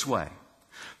put it this way.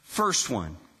 First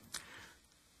one.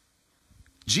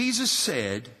 Jesus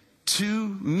said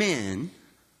to men,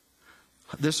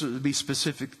 this would be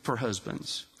specific for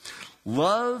husbands,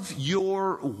 love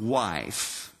your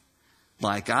wife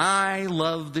like I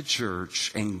love the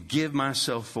church and give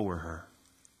myself for her.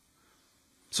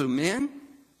 So men,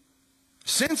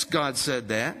 since God said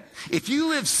that, if you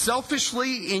live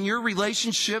selfishly in your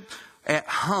relationship at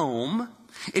home,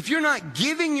 if you're not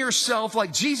giving yourself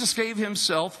like Jesus gave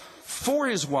himself for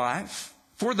his wife,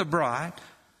 for the bride,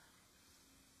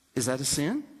 is that a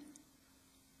sin?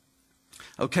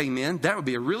 Okay, men, that would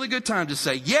be a really good time to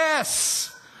say,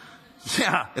 yes!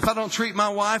 Yeah, if I don't treat my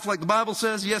wife like the Bible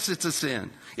says, yes, it's a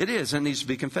sin. It is, and it needs to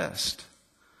be confessed.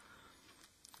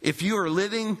 If you are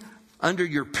living under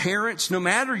your parents, no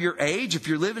matter your age, if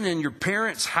you're living in your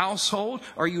parents' household,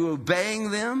 are you obeying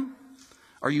them?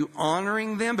 Are you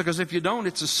honoring them? Because if you don't,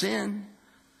 it's a sin,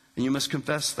 and you must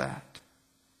confess that.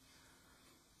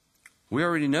 We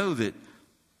already know that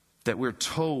we're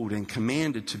told and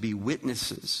commanded to be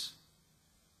witnesses.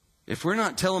 If we're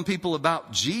not telling people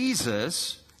about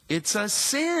Jesus, it's a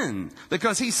sin.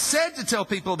 Because he said to tell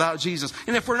people about Jesus.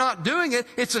 And if we're not doing it,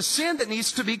 it's a sin that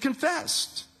needs to be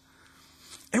confessed.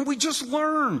 And we just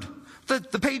learned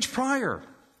the page prior.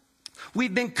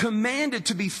 We've been commanded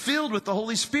to be filled with the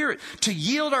Holy Spirit, to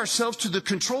yield ourselves to the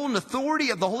control and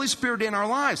authority of the Holy Spirit in our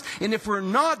lives. And if we're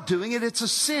not doing it, it's a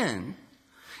sin.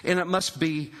 And it must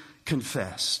be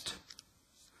confessed.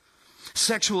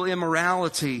 Sexual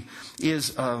immorality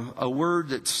is a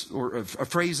word or a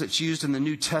phrase that's used in the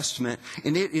New Testament,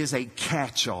 and it is a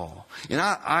catch-all. And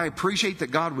I appreciate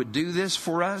that God would do this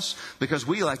for us, because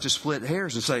we like to split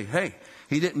hairs and say, hey,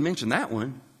 he didn't mention that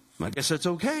one. I guess that's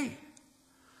okay.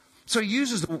 So he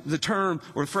uses the term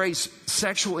or phrase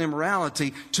sexual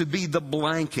immorality to be the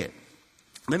blanket.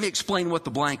 Let me explain what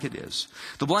the blanket is.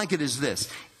 The blanket is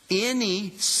this.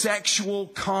 Any sexual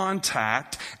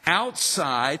contact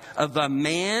outside of a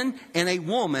man and a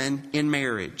woman in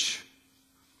marriage.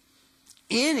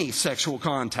 Any sexual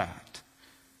contact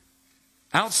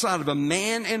outside of a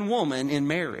man and woman in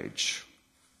marriage.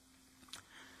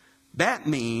 That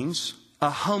means a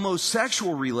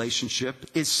homosexual relationship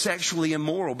is sexually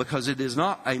immoral because it is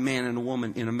not a man and a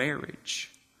woman in a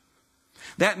marriage.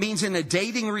 That means in a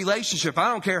dating relationship, I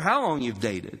don't care how long you've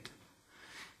dated,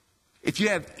 if you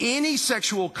have any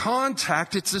sexual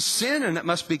contact, it's a sin and it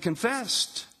must be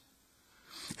confessed.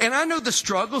 And I know the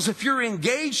struggles. If you're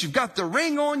engaged, you've got the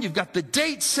ring on, you've got the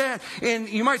date set, and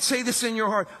you might say this in your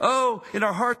heart, oh, in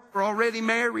our heart, we're already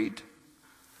married.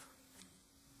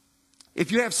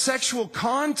 If you have sexual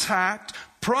contact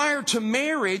prior to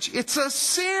marriage, it's a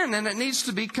sin and it needs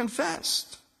to be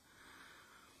confessed.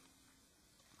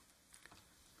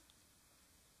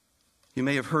 You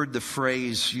may have heard the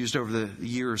phrase used over the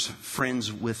years,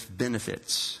 friends with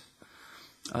benefits.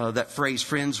 That phrase,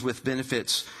 friends with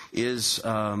benefits, is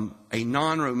a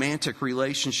non-romantic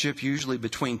relationship, usually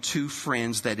between two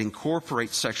friends, that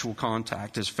incorporate sexual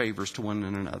contact as favors to one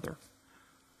another.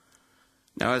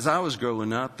 Now, as I was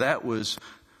growing up, that was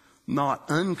not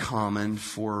uncommon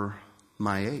for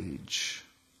my age.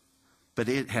 But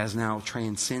it has now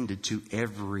transcended to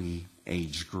every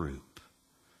age group.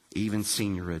 Even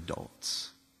senior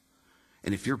adults.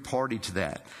 And if you're party to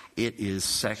that, it is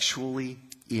sexually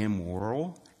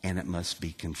immoral and it must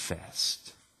be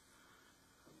confessed.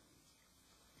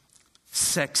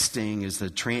 Sexting is the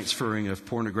transferring of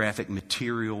pornographic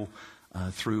material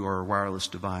through our wireless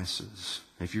devices.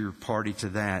 If you're party to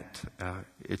that,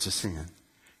 it's a sin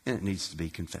and it needs to be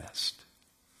confessed.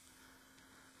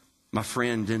 My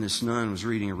friend Dennis Nunn was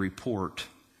reading a report,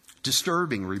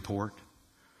 disturbing report,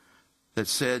 that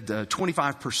said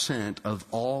 25% of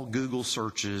all Google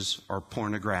searches are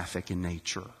pornographic in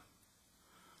nature.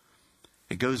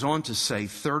 It goes on to say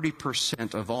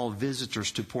 30% of all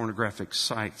visitors to pornographic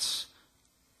sites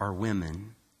are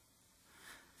women.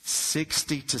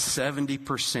 60 to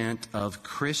 70% of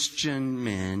Christian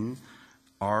men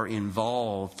are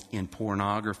involved in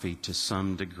pornography to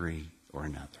some degree or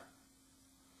another.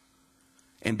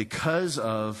 And because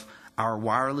of our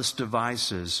wireless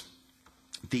devices,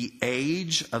 the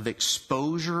age of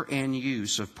exposure and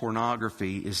use of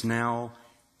pornography is now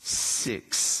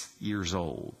 6 years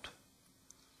old.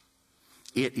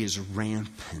 It is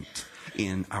rampant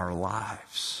in our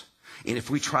lives. And if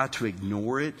we try to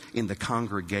ignore it in the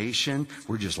congregation,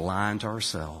 we're just lying to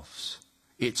ourselves.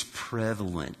 It's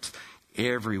prevalent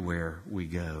everywhere we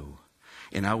go.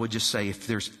 And I would just say, if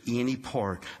there's any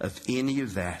part of any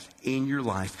of that in your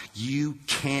life, you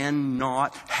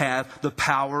cannot have the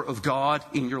power of God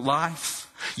in your life.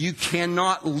 You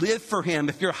cannot live for Him.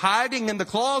 If you're hiding in the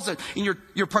closet and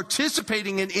you're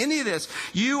participating in any of this,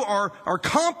 you are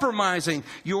compromising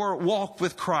your walk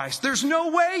with Christ. There's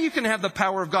no way you can have the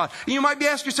power of God. And you might be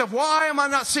asking yourself, why am I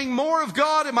not seeing more of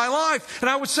God in my life? And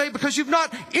I would say, because you've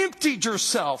not emptied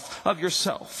yourself of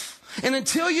yourself. And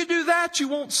until you do that, you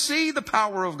won't see the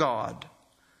power of God.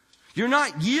 You're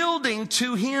not yielding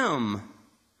to Him.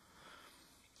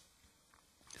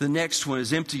 The next one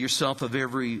is empty yourself of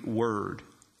every word.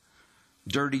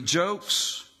 Dirty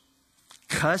jokes,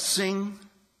 cussing,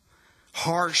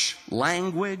 harsh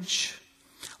language,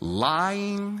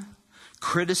 lying,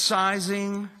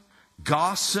 criticizing,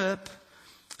 gossip,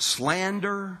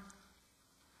 slander.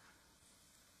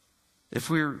 If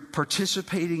we're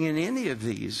participating in any of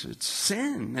these, it's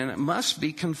sin, and it must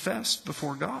be confessed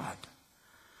before God.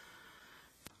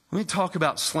 Let me talk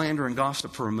about slander and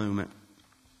gossip for a moment.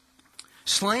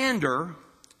 Slander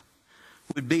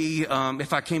would be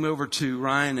if I came over to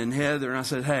Ryan and Heather and I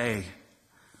said, hey,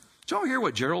 did y'all hear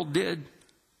what Gerald did?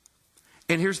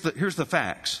 And here's the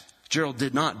facts. Gerald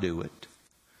did not do it,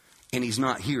 and he's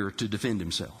not here to defend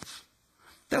himself.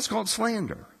 That's called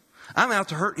slander. I'm out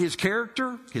to hurt his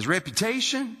character, his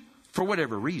reputation, for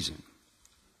whatever reason.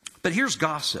 But here's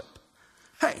gossip.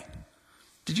 Hey,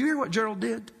 did you hear what Gerald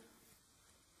did?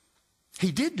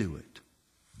 He did do it,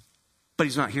 but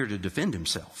he's not here to defend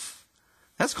himself.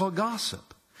 That's called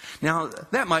gossip. Now,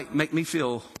 that might make me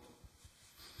feel,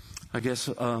 I guess,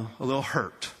 a little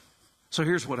hurt. So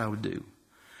here's what I would do.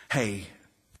 Hey,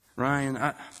 Ryan,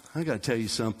 I got to tell you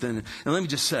something. And let me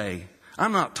just say,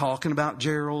 I'm not talking about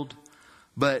Gerald.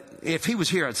 But if he was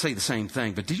here, I'd say the same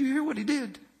thing. But did you hear what he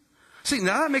did? See,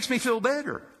 now that makes me feel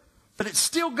better. But it's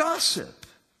still gossip.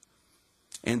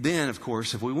 And then, of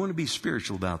course, if we want to be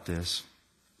spiritual about this,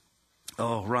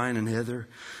 oh, Ryan and Heather,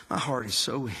 my heart is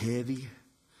so heavy.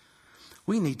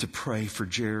 We need to pray for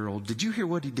Gerald. Did you hear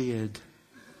what he did?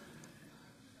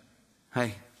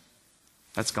 Hey,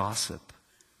 that's gossip.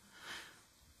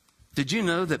 Did you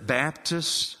know that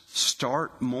Baptists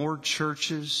start more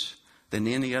churches than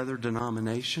any other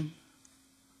denomination?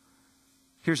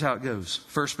 Here's how it goes.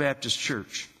 First Baptist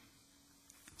Church.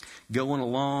 Going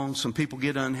along, some people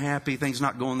get unhappy, things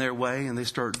not going their way, and they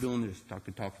start doing this. Talk.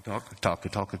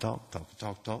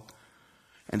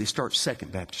 And they start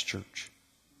Second Baptist Church.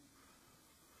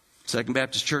 Second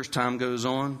Baptist Church, time goes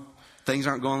on. Things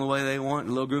aren't going the way they want. A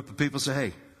little group of people say,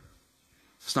 hey,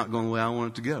 it's not going the way I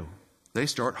want it to go. They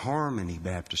start Harmony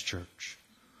Baptist Church.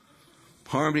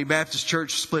 Harmony Baptist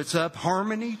Church splits up.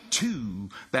 Harmony 2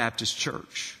 Baptist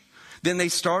Church. Then they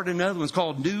start another one. It's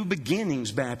called New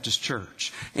Beginnings Baptist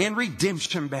Church and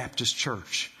Redemption Baptist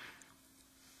Church.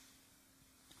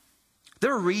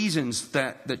 There are reasons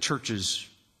that churches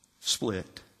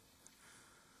split.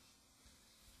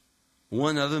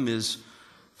 One of them is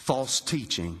false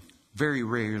teaching. Very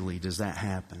rarely does that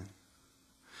happen.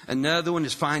 Another one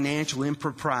is financial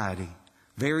impropriety.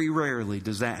 Very rarely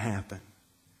does that happen.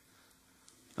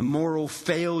 A moral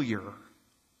failure.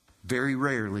 Very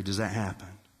rarely does that happen.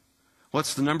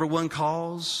 What's the number one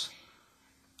cause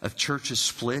of churches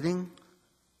splitting?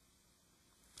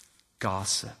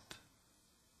 Gossip.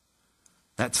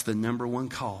 That's the number one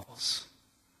cause.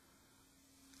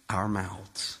 Our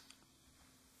mouths.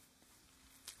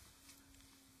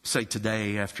 Say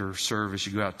today after service,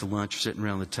 you go out to lunch, you're sitting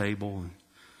around the table, and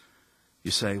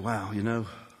you say, wow, you know,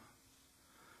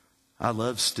 I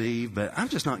love Steve, but I'm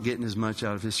just not getting as much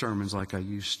out of his sermons like I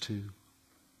used to.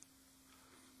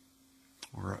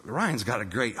 Or Ryan's got a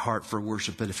great heart for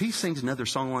worship, but if he sings another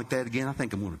song like that again, I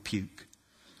think I'm going to puke.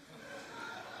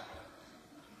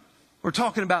 We're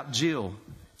talking about Jill.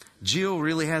 Jill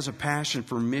really has a passion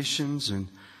for missions and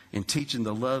teaching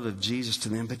the love of Jesus to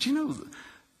them. But you know,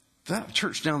 that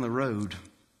church down the road,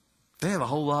 they have a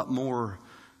whole lot more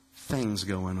things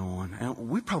going on. And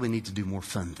we probably need to do more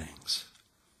fun things.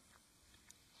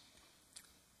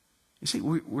 You see,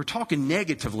 we're talking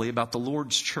negatively about the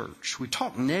Lord's church. We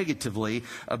talk negatively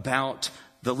about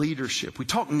the leadership. We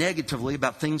talk negatively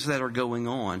about things that are going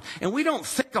on. And we don't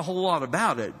think a whole lot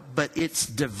about it, but it's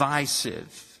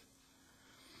divisive.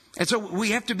 And so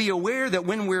we have to be aware that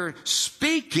when we're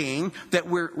speaking, that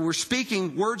we're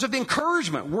speaking words of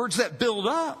encouragement, words that build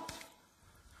up.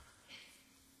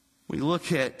 We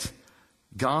look at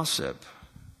gossip.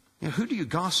 You know, who do you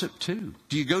gossip to?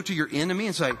 Do you go to your enemy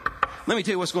and say, let me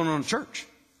tell you what's going on in church?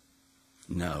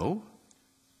 No.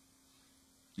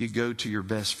 You go to your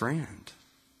best friend.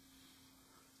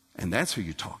 And that's who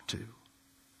you talk to.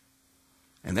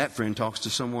 And that friend talks to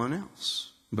someone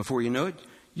else. Before you know it,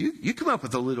 you come up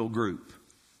with a little group.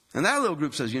 And that little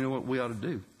group says, you know what we ought to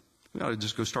do? We ought to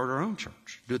just go start our own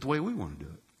church. Do it the way we want to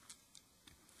do it.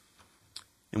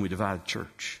 And we divide the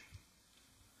church.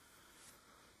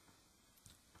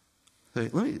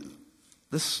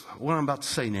 What I'm about to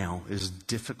say now is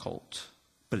difficult,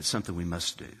 but it's something we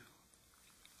must do.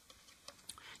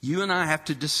 You and I have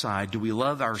to decide, do we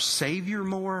love our Savior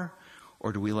more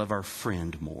or do we love our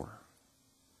friend more?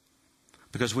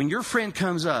 Because when your friend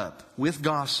comes up with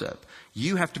gossip,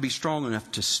 you have to be strong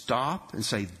enough to stop and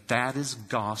say, that is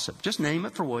gossip. Just name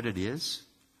it for what it is.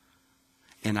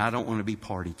 And I don't want to be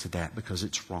party to that because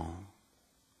it's wrong.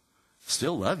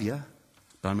 Still love you,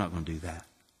 but I'm not going to do that.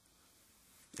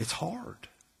 It's hard,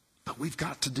 but we've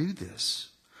got to do this.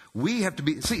 We have to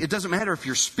be, see, it doesn't matter if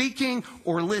you're speaking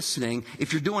or listening.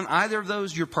 If you're doing either of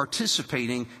those, you're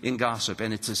participating in gossip.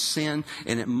 And it's a sin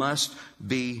and it must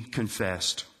be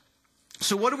confessed.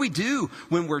 So what do we do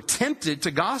when we're tempted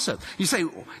to gossip? You say,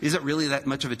 is it really that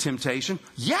much of a temptation?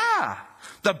 Yeah.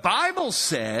 The Bible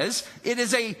says it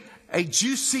is a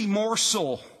juicy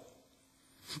morsel.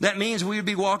 That means we would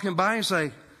be walking by and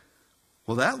say,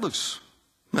 well, that looks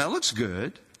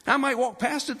good. I might walk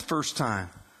past it the first time.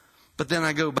 But then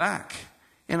I go back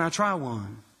and I try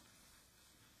one.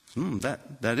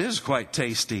 That is quite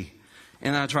tasty.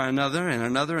 And I try another and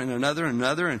another and another and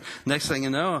another. And next thing you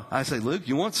know, I say, Luke,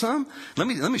 you want some? Let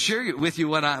me share with you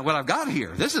what I've got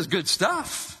here. This is good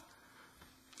stuff.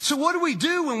 So what do we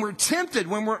do when we're tempted,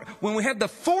 when we have the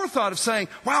forethought of saying,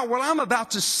 wow, what I'm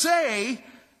about to say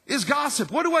is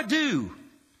gossip? What do I do?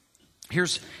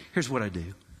 Here's what I do.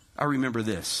 I remember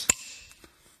this.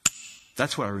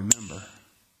 That's what I remember.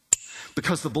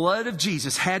 Because the blood of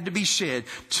Jesus had to be shed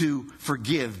to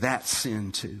forgive that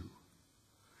sin too.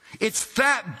 It's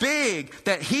that big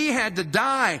that he had to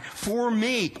die for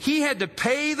me. He had to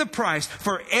pay the price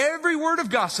for every word of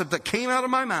gossip that came out of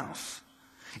my mouth.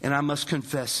 And I must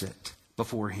confess it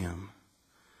before him.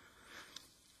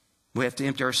 We have to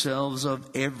empty ourselves of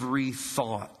every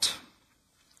thought.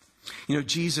 You know,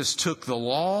 Jesus took the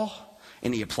law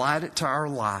and he applied it to our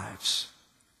lives.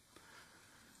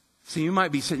 So you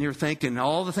might be sitting here thinking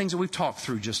all the things that we've talked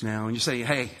through just now. And you say,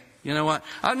 hey, you know what?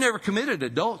 I've never committed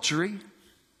adultery.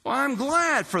 Well, I'm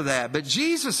glad for that. But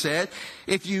Jesus said,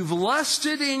 if you've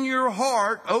lusted in your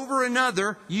heart over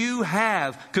another, you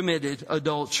have committed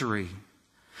adultery.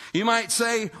 You might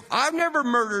say, I've never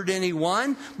murdered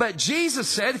anyone. But Jesus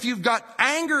said, if you've got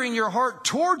anger in your heart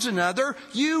towards another,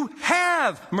 you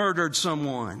have murdered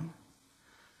someone.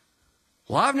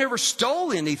 Well, I've never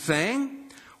stole anything.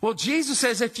 Well, Jesus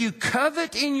says, if you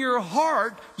covet in your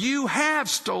heart, you have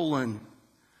stolen.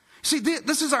 See,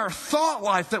 this is our thought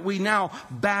life that we now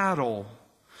battle.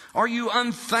 Are you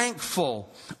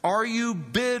unthankful? Are you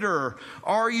bitter?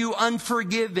 Are you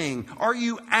unforgiving? Are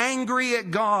you angry at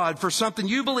God for something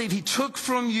you believe he took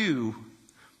from you?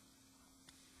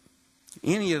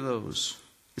 Any of those.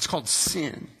 It's called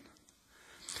sin.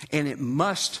 And it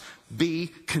must be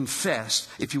confessed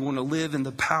if you want to live in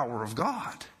the power of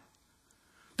God.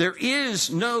 There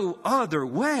is no other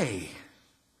way.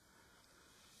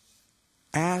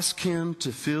 Ask him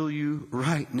to fill you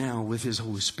right now with his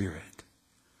Holy Spirit.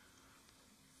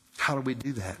 How do we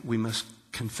do that? We must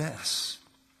confess.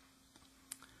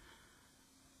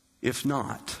 If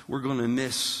not, we're going to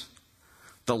miss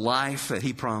the life that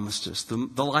he promised us,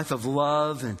 the life of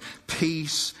love and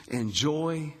peace and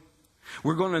joy.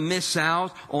 We're going to miss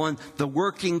out on the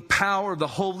working power of the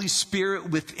Holy Spirit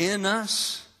within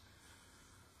us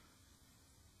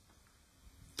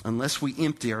unless we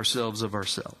empty ourselves of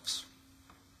ourselves.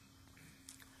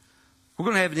 We're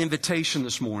going to have an invitation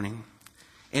this morning,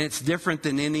 and it's different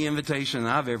than any invitation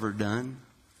I've ever done.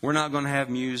 We're not going to have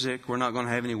music. We're not going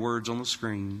to have any words on the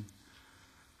screen.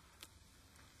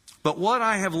 But what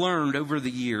I have learned over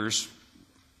the years,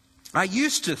 I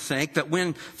used to think that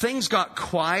when things got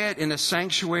quiet in a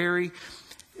sanctuary,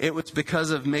 it was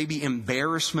because of maybe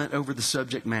embarrassment over the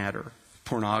subject matter,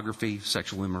 pornography,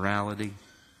 sexual immorality.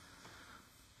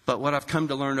 But what I've come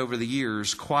to learn over the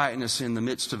years, quietness in the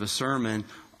midst of a sermon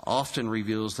often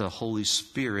reveals the Holy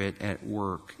Spirit at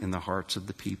work in the hearts of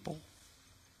the people,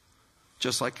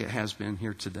 just like it has been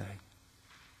here today.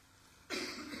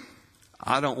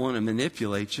 I don't want to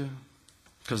manipulate you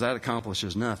because that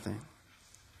accomplishes nothing.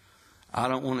 I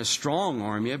don't want to strong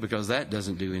arm you because that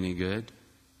doesn't do any good.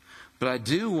 But I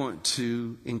do want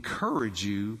to encourage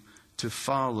you to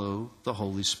follow the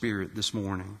Holy Spirit this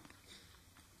morning.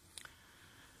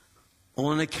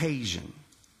 On occasion,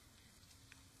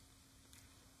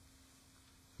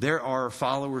 there are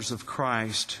followers of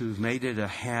Christ who've made it a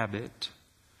habit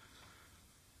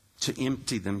to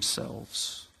empty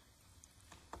themselves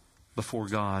before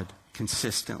God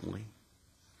consistently.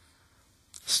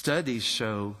 Studies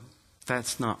show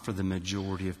that's not for the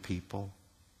majority of people.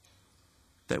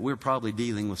 That we're probably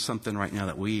dealing with something right now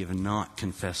that we have not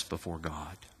confessed before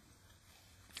God.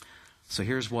 So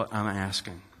here's what I'm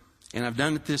asking. And I've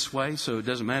done it this way, so it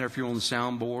doesn't matter if you're on the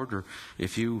soundboard or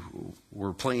if you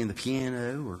were playing the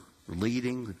piano or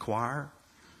leading the choir.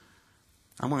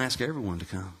 I'm going to ask everyone to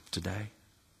come today.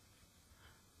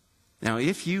 Now,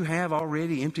 if you have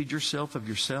already emptied yourself of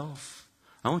yourself,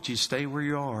 I want you to stay where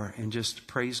you are and just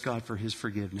praise God for His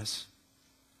forgiveness.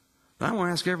 But I want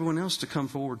to ask everyone else to come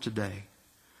forward today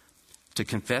to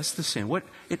confess the sin.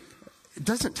 It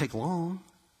doesn't take long.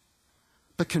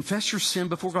 But confess your sin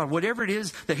before God. Whatever it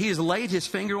is that He has laid His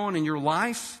finger on in your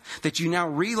life, that you now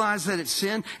realize that it's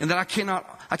sin and that I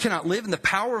cannot live in the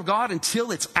power of God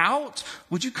until it's out.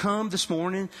 Would you come this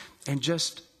morning and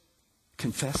just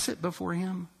confess it before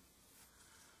Him?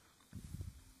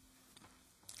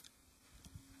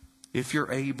 If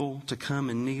you're able to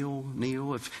come and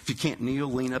kneel. If you can't kneel,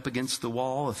 lean up against the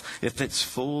wall. If it's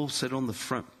full, sit on the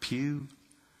front pew.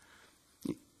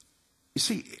 You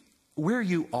see, where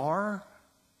you are,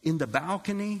 in the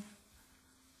balcony,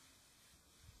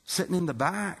 sitting in the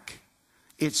back,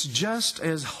 it's just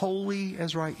as holy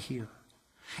as right here.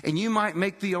 And you might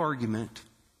make the argument,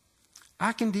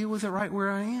 I can deal with it right where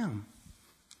I am.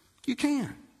 You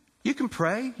can. You can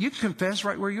pray. You can confess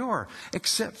right where you are.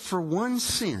 Except for one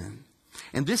sin.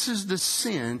 And this is the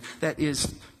sin that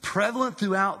is prevalent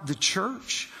throughout the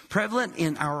church, prevalent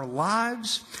in our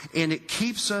lives, and it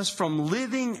keeps us from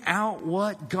living out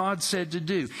what God said to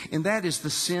do. And that is the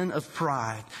sin of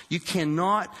pride. You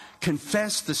cannot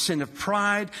confess the sin of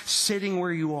pride sitting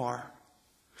where you are.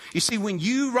 You see, when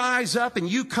you rise up and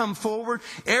you come forward,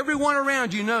 everyone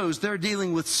around you knows they're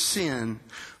dealing with sin.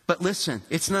 But listen,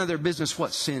 it's none of their business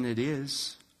what sin it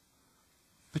is.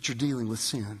 But you're dealing with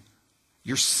sin.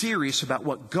 You're serious about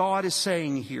what God is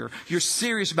saying here. You're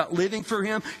serious about living for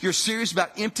Him. You're serious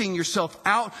about emptying yourself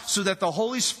out so that the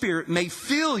Holy Spirit may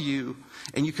fill you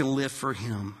and you can live for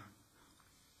Him.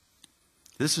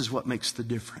 This is what makes the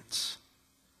difference.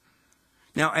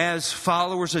 Now, as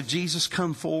followers of Jesus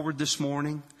come forward this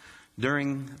morning,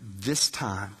 during this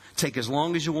time, take as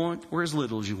long as you want or as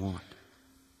little as you want.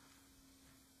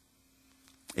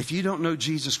 If you don't know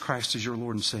Jesus Christ as your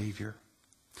Lord and Savior,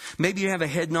 maybe you have a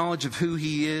head knowledge of who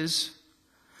He is.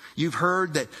 You've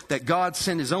heard that God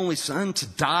sent His only Son to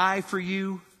die for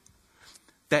you.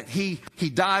 That He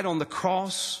died on the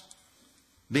cross,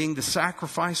 being the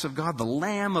sacrifice of God, the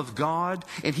Lamb of God.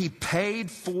 And He paid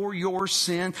for your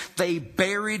sin. They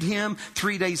buried Him.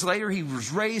 3 days later, He was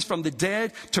raised from the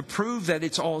dead to prove that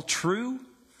it's all true.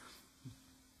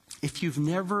 If you've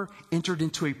never entered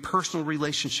into a personal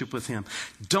relationship with Him,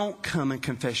 don't come and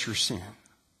confess your sin.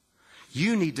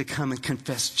 You need to come and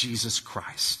confess Jesus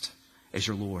Christ as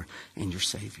your Lord and your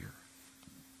Savior.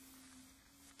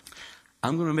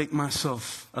 I'm going to make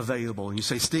myself available. And you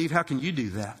say, Steve, how can you do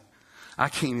that? I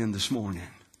came in this morning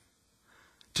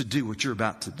to do what you're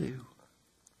about to do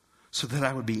so that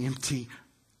I would be empty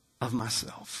of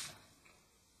myself.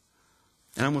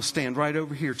 And I'm going to stand right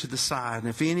over here to the side. And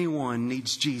if anyone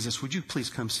needs Jesus, would you please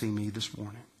come see me this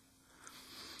morning?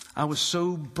 I was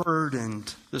so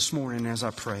burdened this morning as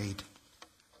I prayed,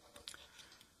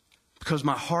 because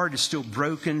my heart is still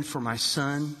broken for my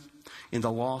son in the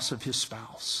loss of his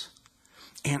spouse.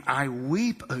 And I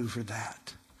weep over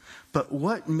that. But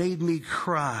what made me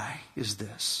cry is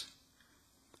this.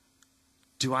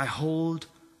 Do I hold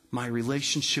my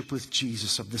relationship with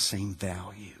Jesus of the same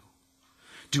value?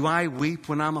 Do I weep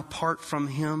when I'm apart from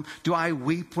Him? Do I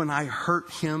weep when I hurt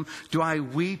Him? Do I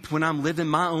weep when I'm living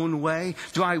my own way?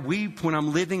 Do I weep when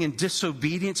I'm living in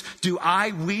disobedience? Do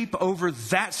I weep over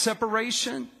that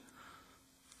separation?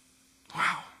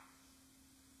 Wow.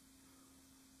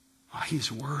 Oh,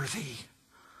 He's worthy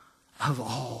of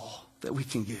all that we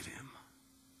can give Him.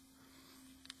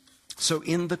 So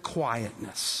in the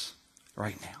quietness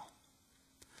right now,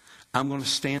 I'm going to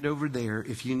stand over there.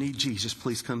 If you need Jesus,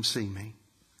 please come see me.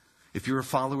 If you're a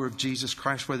follower of Jesus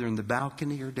Christ, whether in the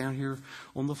balcony or down here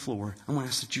on the floor, I'm going to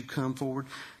ask that you come forward,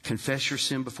 confess your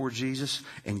sin before Jesus,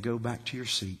 and go back to your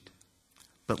seat.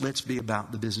 But let's be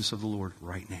about the business of the Lord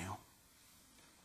right now.